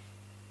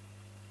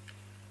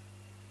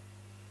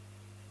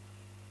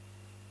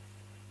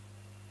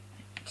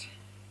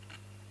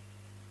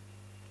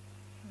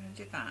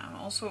 Do that, and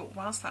also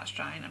whilst that's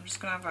drying I'm just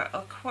going to have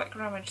a quick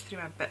rummage through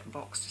my bit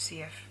box to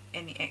see if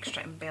any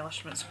extra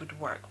embellishments would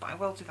work, but I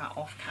will do that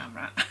off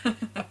camera.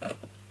 Okay,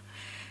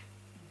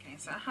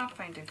 so I have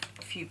found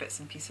a few bits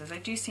and pieces. I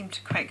do seem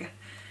to quite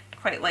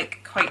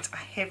like quite a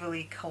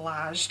heavily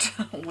collaged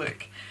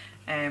look,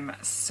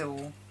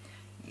 so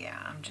yeah,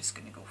 I'm just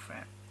going to go for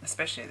it,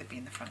 especially with it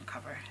being the front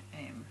cover.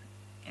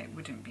 It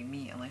wouldn't be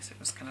me unless it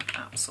was kind of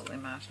absolutely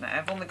mad. Now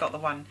I've only got the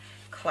one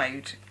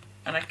cloud,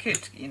 and I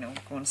could, you know,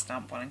 go and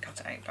stamp one and cut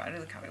it out, but I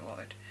really can't be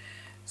bothered.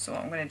 So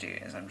what I'm going to do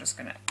is I'm just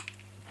going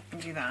to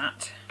do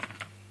that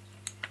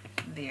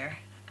there,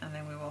 and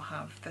then we will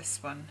have this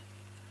one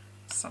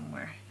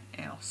somewhere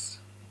else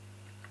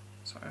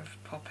sort of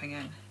popping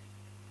in.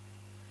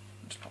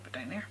 Just pop it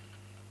down there.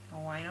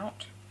 Oh, why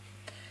not?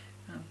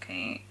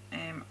 Okay.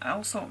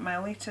 Also, my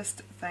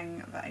latest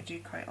thing that I do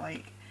quite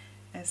like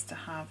is to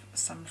have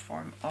some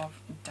form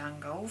of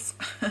dangles.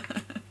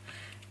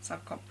 So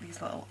I've got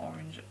these little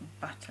orange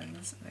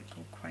buttons that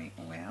go quite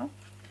well.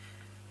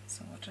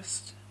 So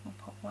we'll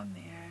pop one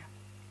there.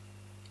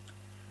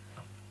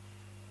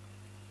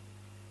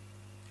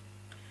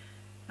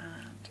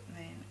 And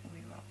then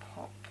we will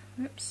pop,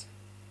 oops,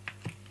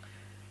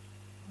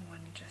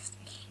 one just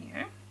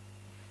here.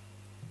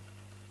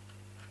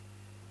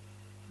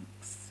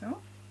 Like so.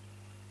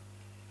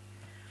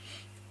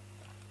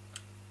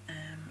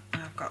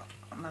 I've got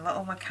my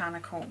little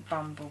mechanical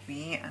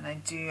bumblebee, and I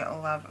do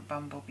love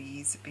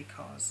bumblebees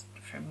because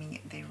for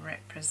me they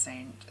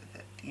represent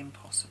that the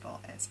impossible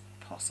is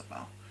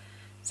possible.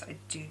 So I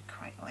do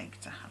quite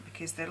like to have,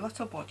 because their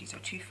little bodies are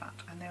too fat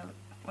and their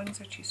wings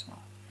are too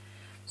small,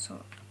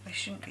 so they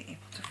shouldn't be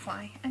able to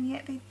fly, and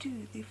yet they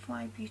do. They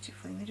fly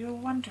beautifully and they do a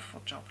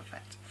wonderful job of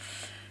it.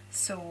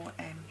 So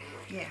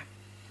yeah,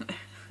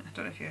 I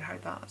don't know if you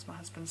heard that. That's my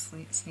husband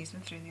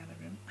sneezing through in the other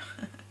room.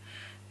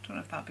 Don't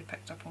know if that'll be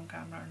picked up on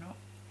camera or not.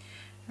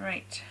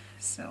 Right,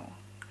 so,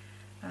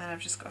 and then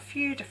I've just got a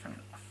few different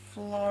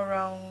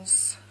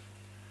florals.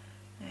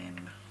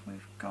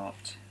 We've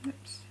got,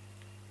 oops,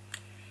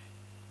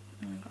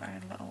 we've got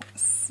our little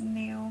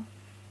snail,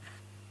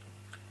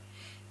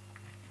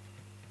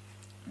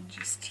 and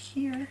just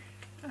here,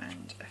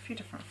 and a few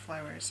different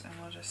flowers, and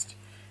we'll just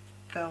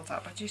build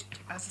up. As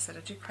I said, I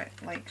do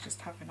quite like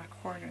just having a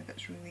corner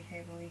that's really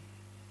heavily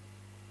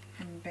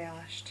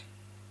embellished.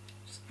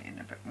 Just getting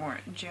a bit more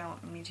gel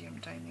medium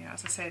down there,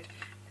 as I said,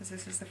 because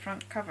this is the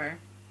front cover,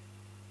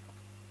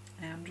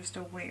 and I'm just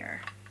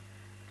aware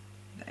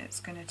that it's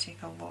going to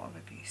take a lot of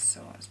abuse,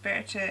 so it's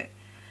better to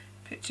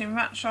put too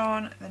much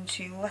on than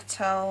too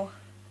little,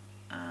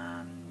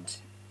 and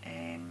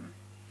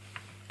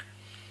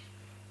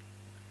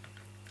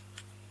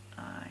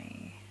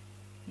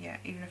yeah,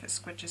 even if it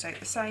squidges out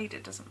the side,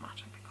 it doesn't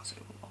matter because it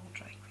will all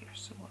dry clear,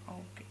 so we're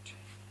all good.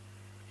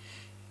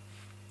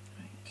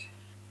 Right,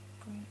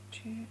 going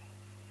to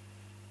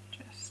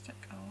just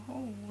stick a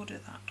whole load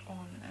of that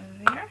on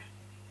there.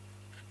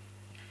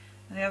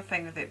 And the other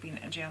thing with it being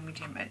a gel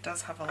medium, it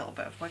does have a little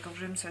bit of wiggle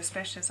room, so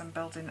especially as I'm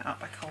building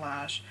up a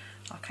collage,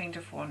 I'll kind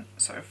of want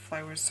sort of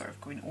flowers sort of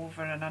going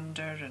over and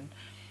under, and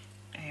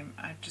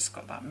I've just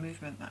got that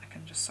movement that I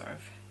can just sort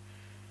of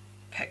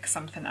pick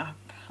something up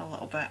a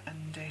little bit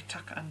and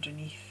tuck it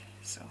underneath,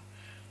 so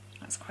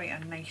that's quite a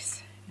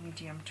nice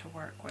medium to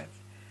work with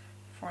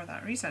for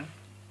that reason.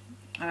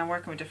 And I'm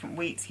working with different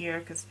weights here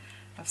because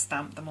I've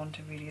stamped them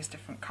onto various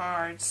different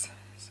cards,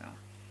 so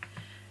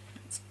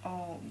it's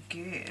all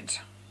good.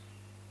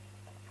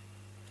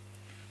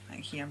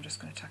 Like here, I'm just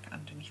going to tuck it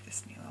underneath the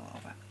snail a little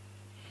bit.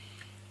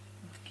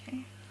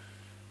 Okay.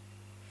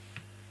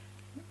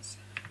 Oops.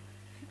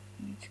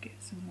 I need to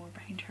get some more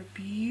behind her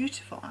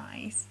beautiful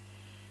eyes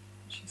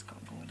she's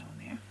got going on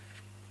there.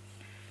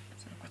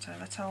 So we've got a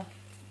little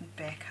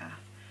Becca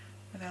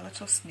with a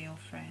little snail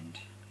friend.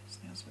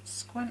 Snail's a bit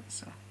squint,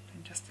 so I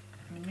can just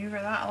manoeuvre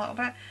that a little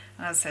bit.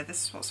 And as I said,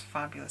 this is what's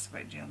fabulous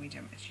about gel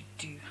medium, is you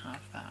do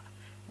have that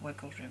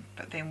wiggle room.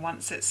 But then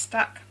once it's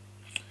stuck,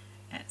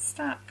 it's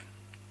stuck.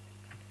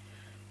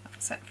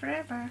 That's it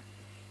forever.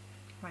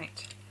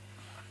 Right.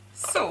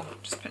 So,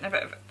 just putting a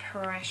bit of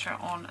pressure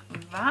on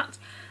that.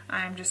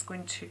 I'm just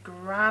going to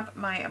grab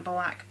my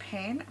black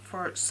pen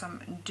for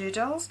some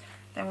doodles,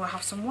 then we'll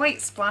have some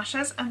white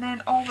splashes, and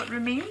then all that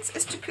remains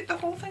is to put the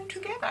whole thing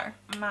together.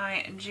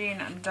 My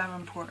Jane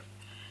Davenport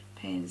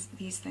pens,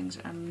 these things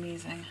are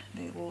amazing.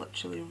 They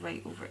literally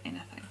write over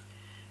anything.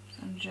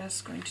 So I'm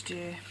just going to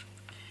do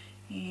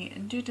a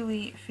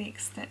doodly fake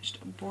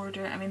stitched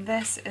border. I mean,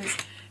 this is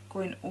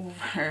going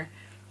over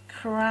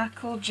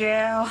crackle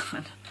gel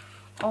and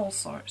all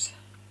sorts.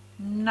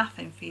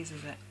 Nothing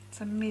phases it.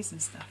 It's amazing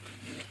stuff.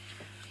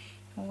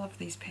 I love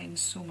these pens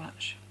so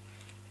much.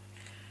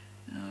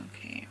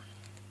 Okay.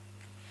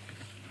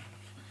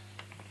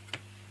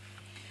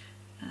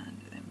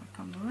 And then we'll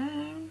come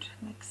around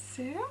like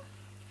so.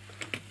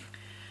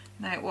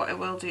 Now what I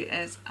will do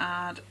is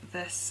add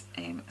this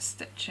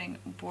stitching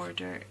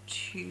border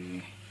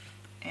to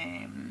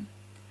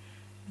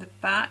the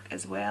back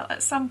as well.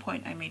 At some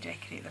point I may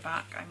decorate the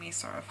back. I may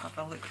sort of have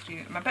a look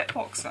through. My bit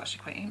box is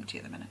actually quite empty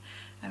at the minute.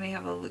 I may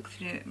have a look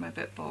through my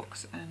bit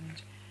box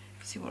and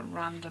see what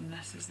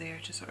randomness is there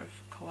to sort of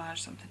collage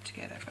something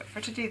together. But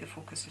for today the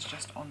focus is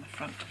just on the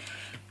front.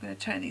 I'm going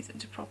to turn these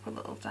into proper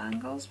little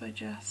dangles by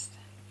just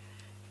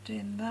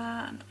doing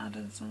that and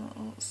adding some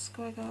little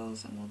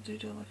squiggles, and we'll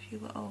doodle a few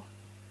little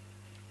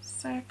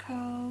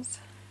circles.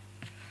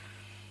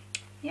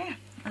 Yeah,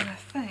 and I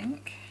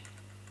think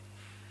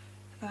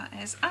that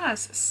is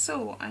us.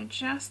 So I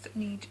just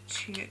need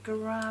to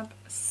grab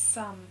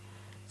some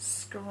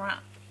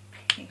scrap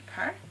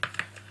paper,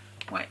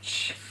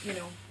 which, you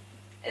know,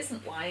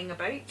 isn't lying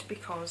about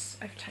because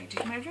I've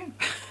tidied my room.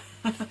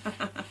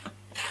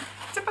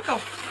 Typical.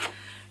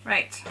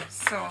 Right,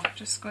 so I'm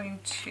just going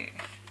to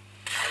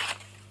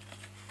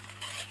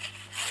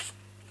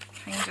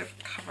kind of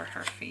cover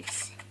her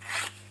face.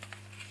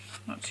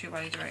 Not too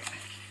worried about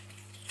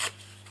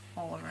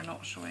Oliver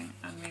not showing,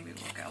 and maybe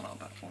we'll get a little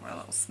bit over a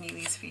little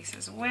Sneely's face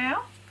as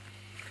well.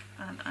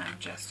 And I'm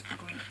just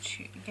going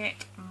to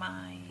get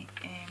my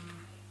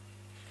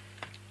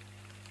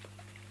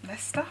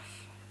this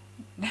stuff,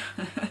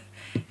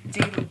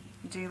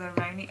 Daler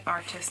Rowney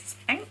Artist's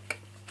ink,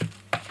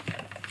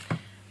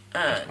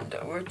 and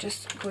we're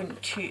just going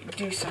to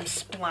do some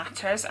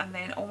splatters, and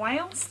then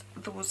whilst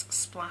those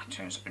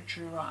splatters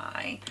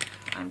dry,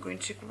 I'm going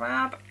to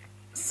grab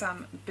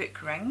some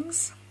book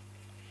rings.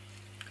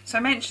 So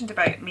I mentioned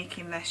about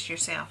making this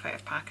yourself out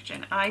of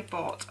packaging. I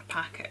bought a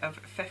packet of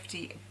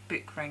 50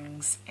 book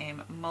rings,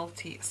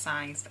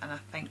 multi-sized, and I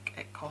think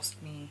it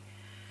cost me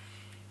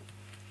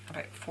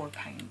about £4.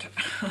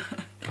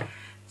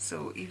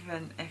 So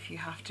even if you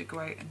have to go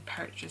out and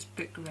purchase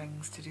book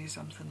rings to do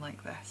something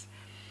like this,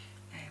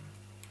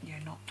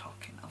 you're not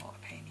talking a lot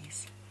of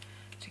pennies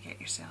to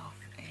get yourself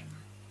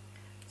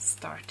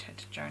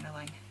started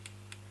journaling.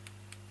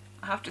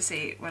 I have to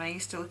say, when I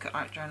used to look at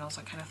art journals,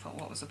 I kind of thought,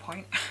 what was the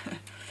point?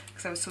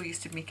 Because I was so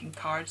used to making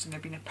cards and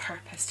there being a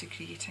purpose to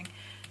creating,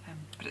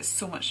 but it's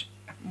so much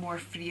more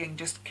freeing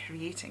just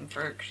creating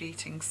for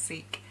creating's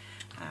sake.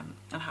 And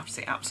I have to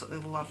say, I absolutely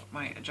love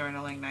my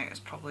journaling now. It's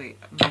probably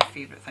my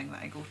favourite thing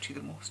that I go to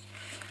the most.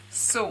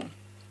 So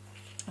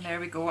there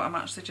we go. I'm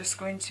actually just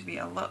going to be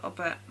a little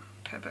bit,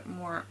 put a bit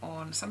more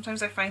on.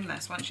 Sometimes I find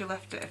this, once you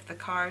lift it, if the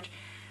card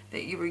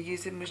that you were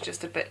using was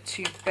just a bit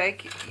too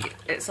big,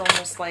 it's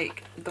almost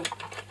like the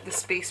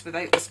space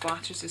without the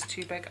splatters is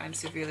too big. I'm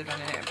severely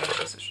running out of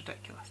brushes, it's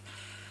ridiculous.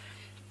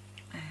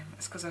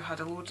 It's because I've had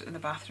a load in the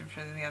bathroom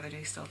for the other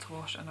day still to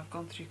wash, and I've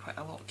gone through quite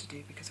a lot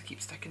today because I keep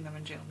sticking them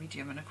in gel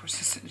medium, and of course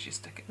as soon as you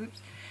stick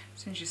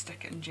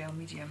it, in gel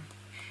medium,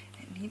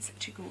 it needs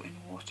to go in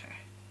water.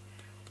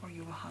 or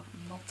you will have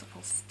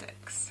multiple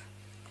sticks.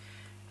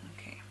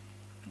 Okay,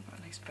 I've got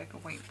a nice big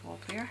white blob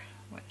there,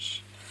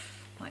 which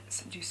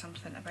let's do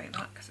something about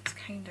that because it's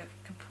kind of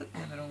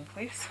completely in the wrong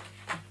place.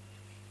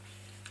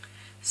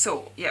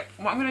 So, yep,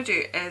 what I'm going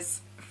to do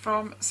is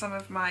from some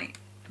of my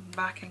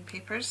backing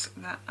papers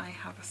that I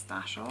have a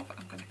stash of,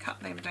 I'm going to cut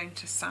them down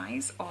to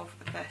size of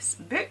this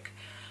book.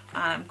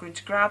 I'm going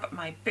to grab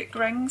my book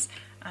rings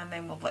and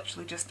then we'll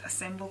literally just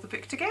assemble the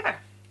book together.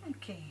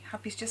 Okay,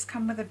 Happy's just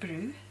come with a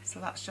brew, so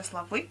that's just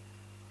lovely.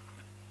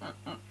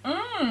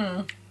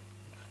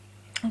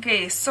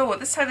 Okay, so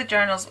this is how the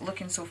journal's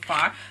looking so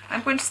far.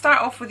 I'm going to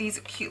start off with these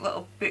cute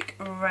little book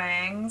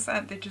rings,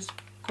 and they're just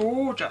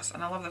gorgeous,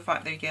 and I love the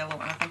fact they're yellow,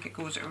 and I think it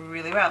goes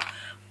really well.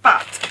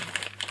 But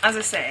as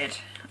I said,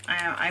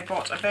 I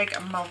bought a big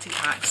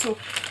multi-pack, so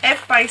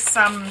if by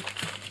some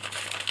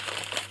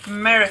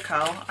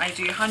miracle I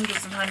do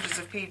hundreds and hundreds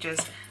of pages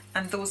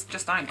and those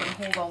just aren't going to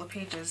hold all the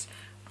pages,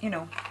 you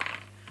know,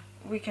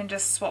 we can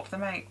just swap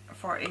them out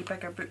for a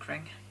bigger book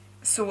ring.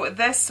 So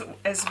this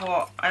is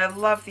what, I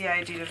love the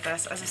idea of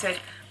this. As I said,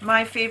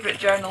 my favourite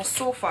journal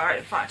so far,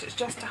 in fact it's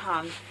just a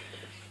hand,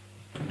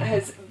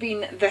 has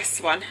been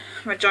this one,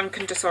 my junk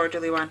and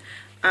disorderly one.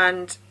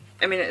 And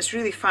I mean, it's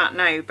really fat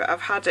now, but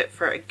I've had it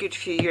for a good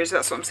few years.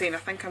 That's what I'm saying. I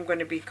think I'm going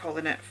to be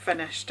calling it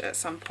finished at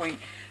some point.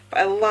 But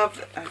I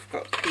love, I've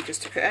got pages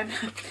to put in,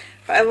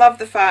 but I love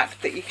the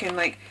fact that you can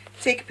like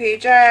take a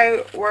page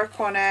out, work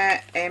on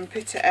it, and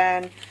put it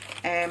in.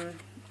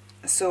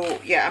 So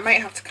yeah, I might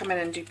have to come in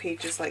and do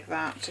pages like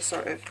that to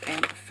sort of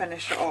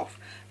finish it off.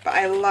 But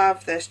I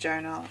love this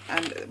journal,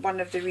 and one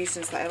of the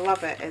reasons that I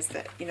love it is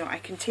that, you know, I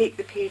can take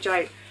the page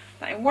out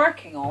that I'm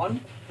working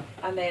on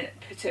and then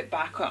put it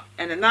back up,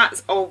 and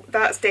that's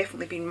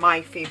definitely been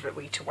my favourite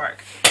way to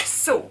work.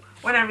 So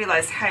when I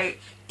realised how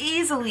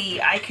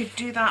easily I could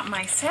do that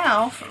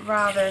myself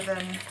rather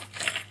than,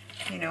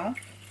 you know,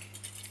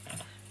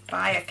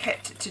 buy a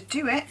kit to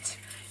do it,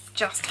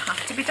 just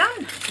have to be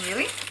done,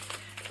 really.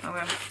 I'm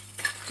going to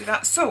do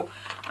that. So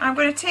I'm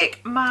going to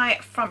take my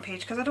front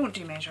page, because I don't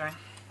do measuring,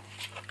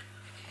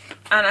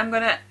 and I'm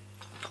going to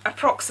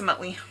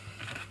approximately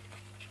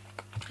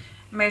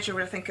measure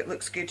where I think it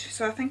looks good.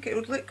 So I think it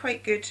would look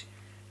quite good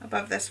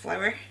above this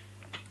flower.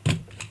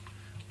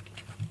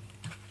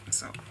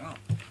 So we'll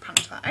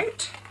punch that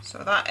out. So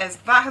that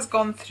has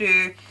gone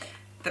through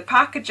the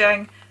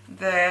packaging,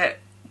 the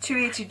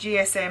 280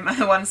 GSM and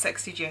the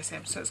 160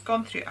 GSM. So it's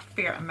gone through a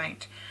fair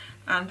amount.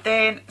 And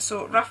then,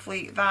 so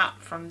roughly that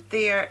from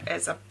there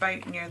is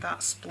about near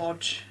that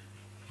splodge.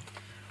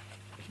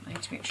 I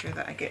need to make sure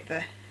that I get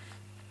the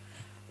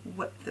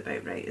width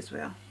about right as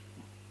well.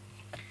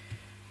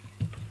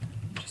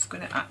 I'm just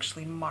going to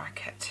actually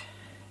mark it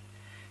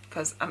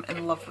because I'm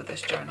in love with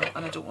this journal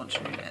and I don't want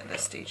to ruin it at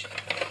this stage.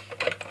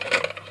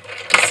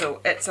 So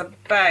it's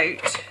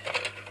about,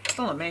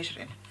 still not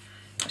measuring,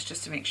 it's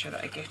just to make sure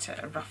that I get it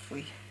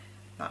roughly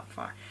that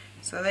far.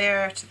 So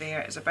there to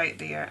there is about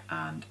there,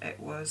 and it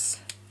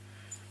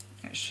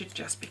should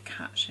just be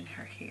catching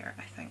her hair,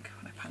 I think,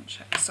 when I punch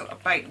it. So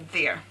about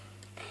there.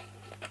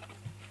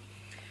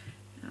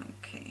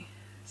 Okay,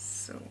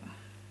 so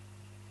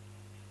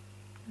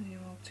we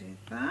will do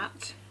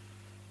that.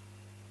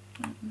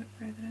 A bit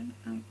further in.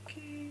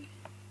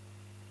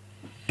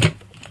 Okay.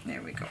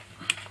 There we go.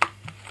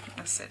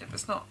 As I said, if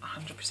it's not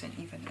 100%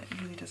 even,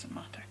 it really doesn't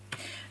matter.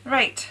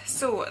 Right,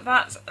 so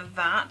that's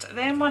that.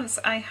 Then once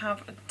I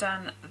have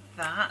done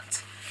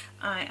that,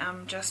 I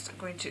am just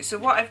going to, so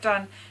what I've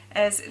done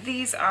is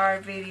these are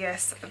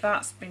various,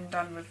 that's been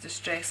done with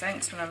Distress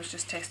inks when I was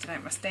just testing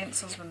out my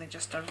stencils when they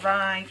just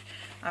arrived.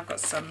 I've got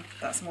some,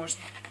 that's more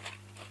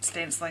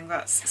stenciling,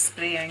 that's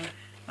spraying,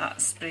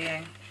 that's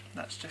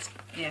just,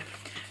 yeah.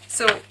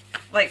 So,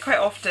 like quite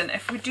often,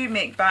 if we do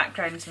make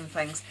backgrounds and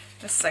things,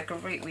 this is a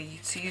great way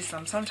to use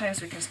them.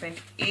 Sometimes we can spend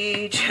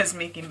ages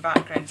making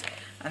backgrounds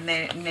and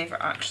then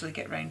never actually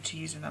get round to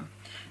using them.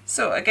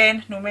 So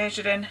again, no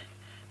measuring,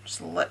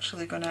 just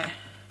literally going to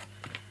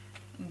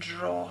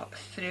draw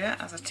through it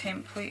as a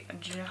template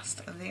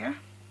just there.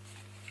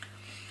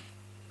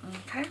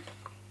 Okay.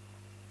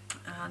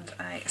 And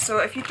so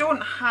if you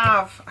don't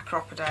have a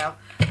crocodile,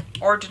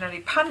 ordinary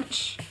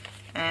punch,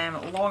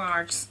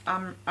 long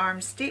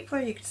arm stapler,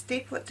 you could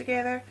staple it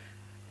together,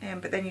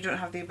 but then you don't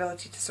have the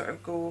ability to sort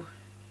of go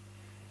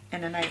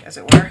in and out, as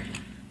it were,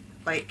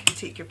 like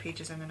take your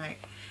pages in and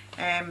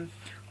out,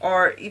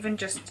 or even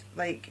just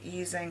like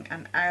using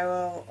an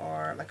owl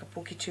or like a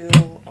pokey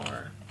tool,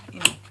 or, you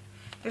know,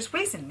 there's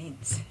ways and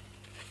means.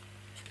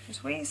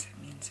 There's ways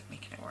and means of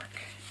making it work.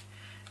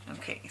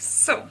 Okay,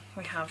 so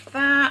we have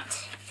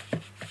that,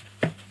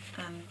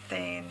 and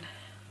then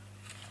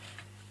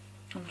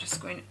I'm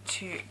just going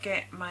to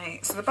get my,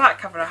 so the back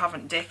cover I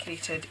haven't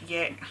decorated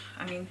yet.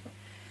 I mean,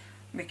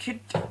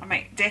 I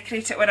might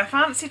decorate it when I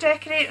fancy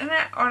decorating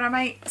it, or I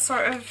might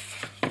sort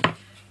of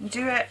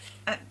do it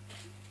at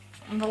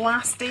the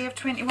last day of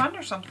 21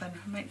 or something.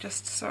 I might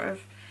just sort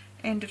of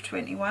end of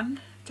 21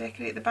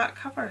 decorate the back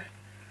cover.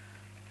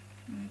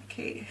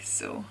 Okay,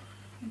 so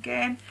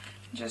again,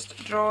 just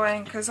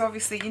drawing, because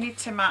obviously you need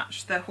to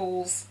match the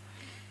holes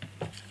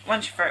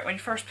when you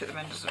first put them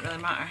in, it doesn't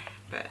really matter,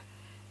 but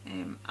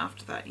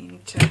after that you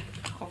need to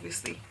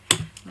obviously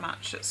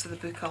match it so the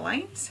book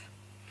aligns.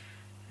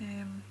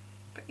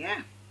 But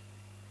yeah,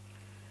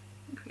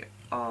 we're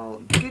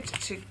all good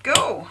to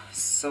go.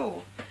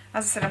 So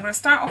as I said, I'm going to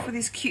start off with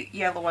these cute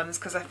yellow ones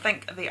because I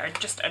think they are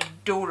just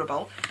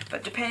adorable,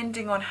 but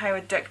depending on how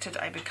addicted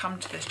I become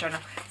to this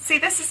journal. See,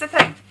 this is the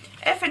thing,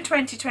 if in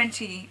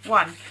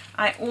 2021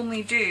 I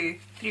only do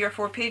 3 or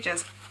 4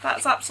 pages,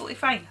 that's absolutely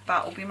fine.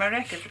 That will be my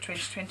record for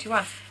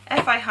 2021.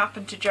 If I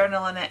happen to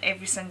journal in it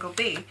every single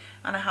day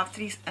and I have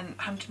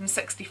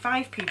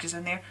 365 pages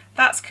in there,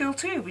 that's cool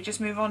too. We just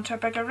move on to a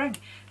bigger ring.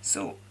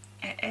 So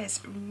it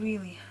is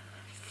really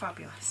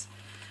fabulous.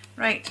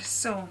 Right,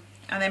 so,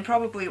 and then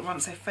probably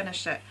once I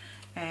finish it,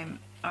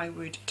 I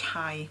would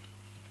tie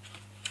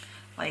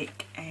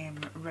like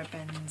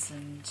ribbons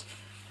and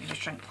maybe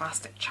shrink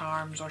plastic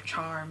charms or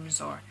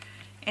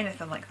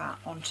anything like that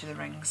onto the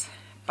rings.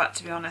 But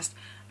to be honest,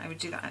 I would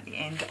do that at the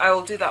end. I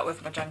will do that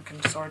with my junk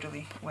and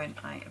disorderly when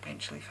I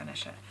eventually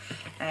finish it,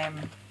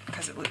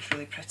 because it looks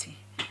really pretty.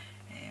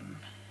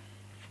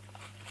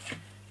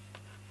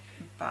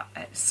 But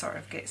it sort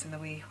of gets in the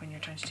way when you're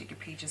trying to take your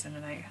pages in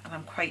and out, and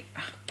I'm quite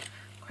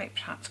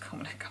practical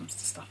when it comes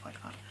to stuff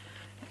like that.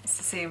 It's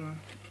the same,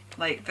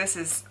 like this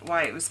is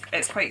why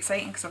it's quite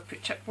exciting because I've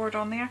put chipboard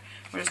on there,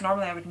 whereas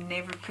normally I would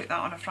never put that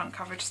on a front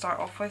cover to start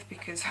off with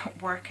because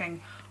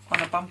working on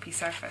a bumpy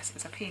surface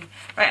is a pain.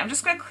 Right, I'm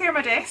just going to clear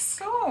my desk.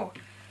 So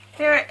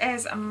there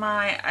is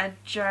my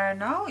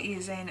journal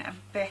using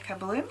Becca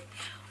Bloom,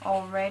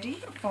 all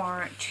ready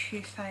for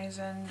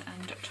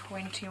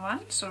 2021,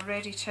 so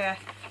ready to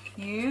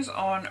use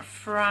on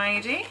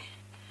Friday.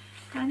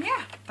 And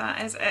yeah,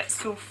 that is it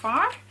so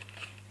far.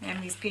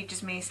 These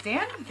pages may stay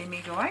in, they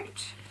may go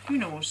out, who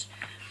knows.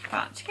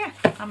 But yeah,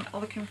 I'm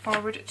looking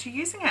forward to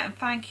using it, and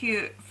thank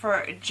you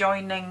for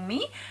joining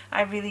me.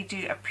 I really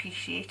do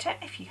appreciate it.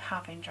 If you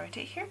have enjoyed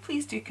it here,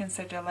 please do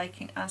consider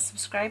liking and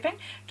subscribing.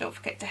 Don't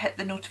forget to hit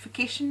the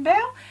notification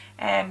bell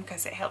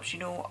because it helps you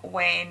know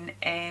when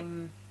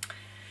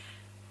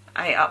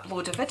I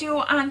upload a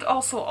video, and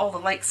also all the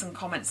likes and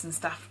comments and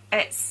stuff.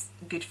 It's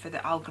good for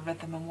the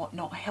algorithm and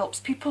whatnot. It helps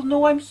people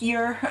know I'm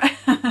here.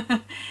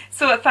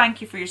 So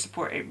thank you for your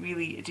support. I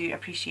really do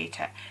appreciate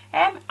it.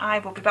 I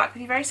will be back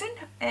with you very soon.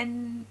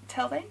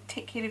 Until then,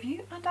 take care of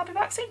you, and I'll be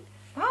back soon.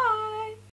 Bye.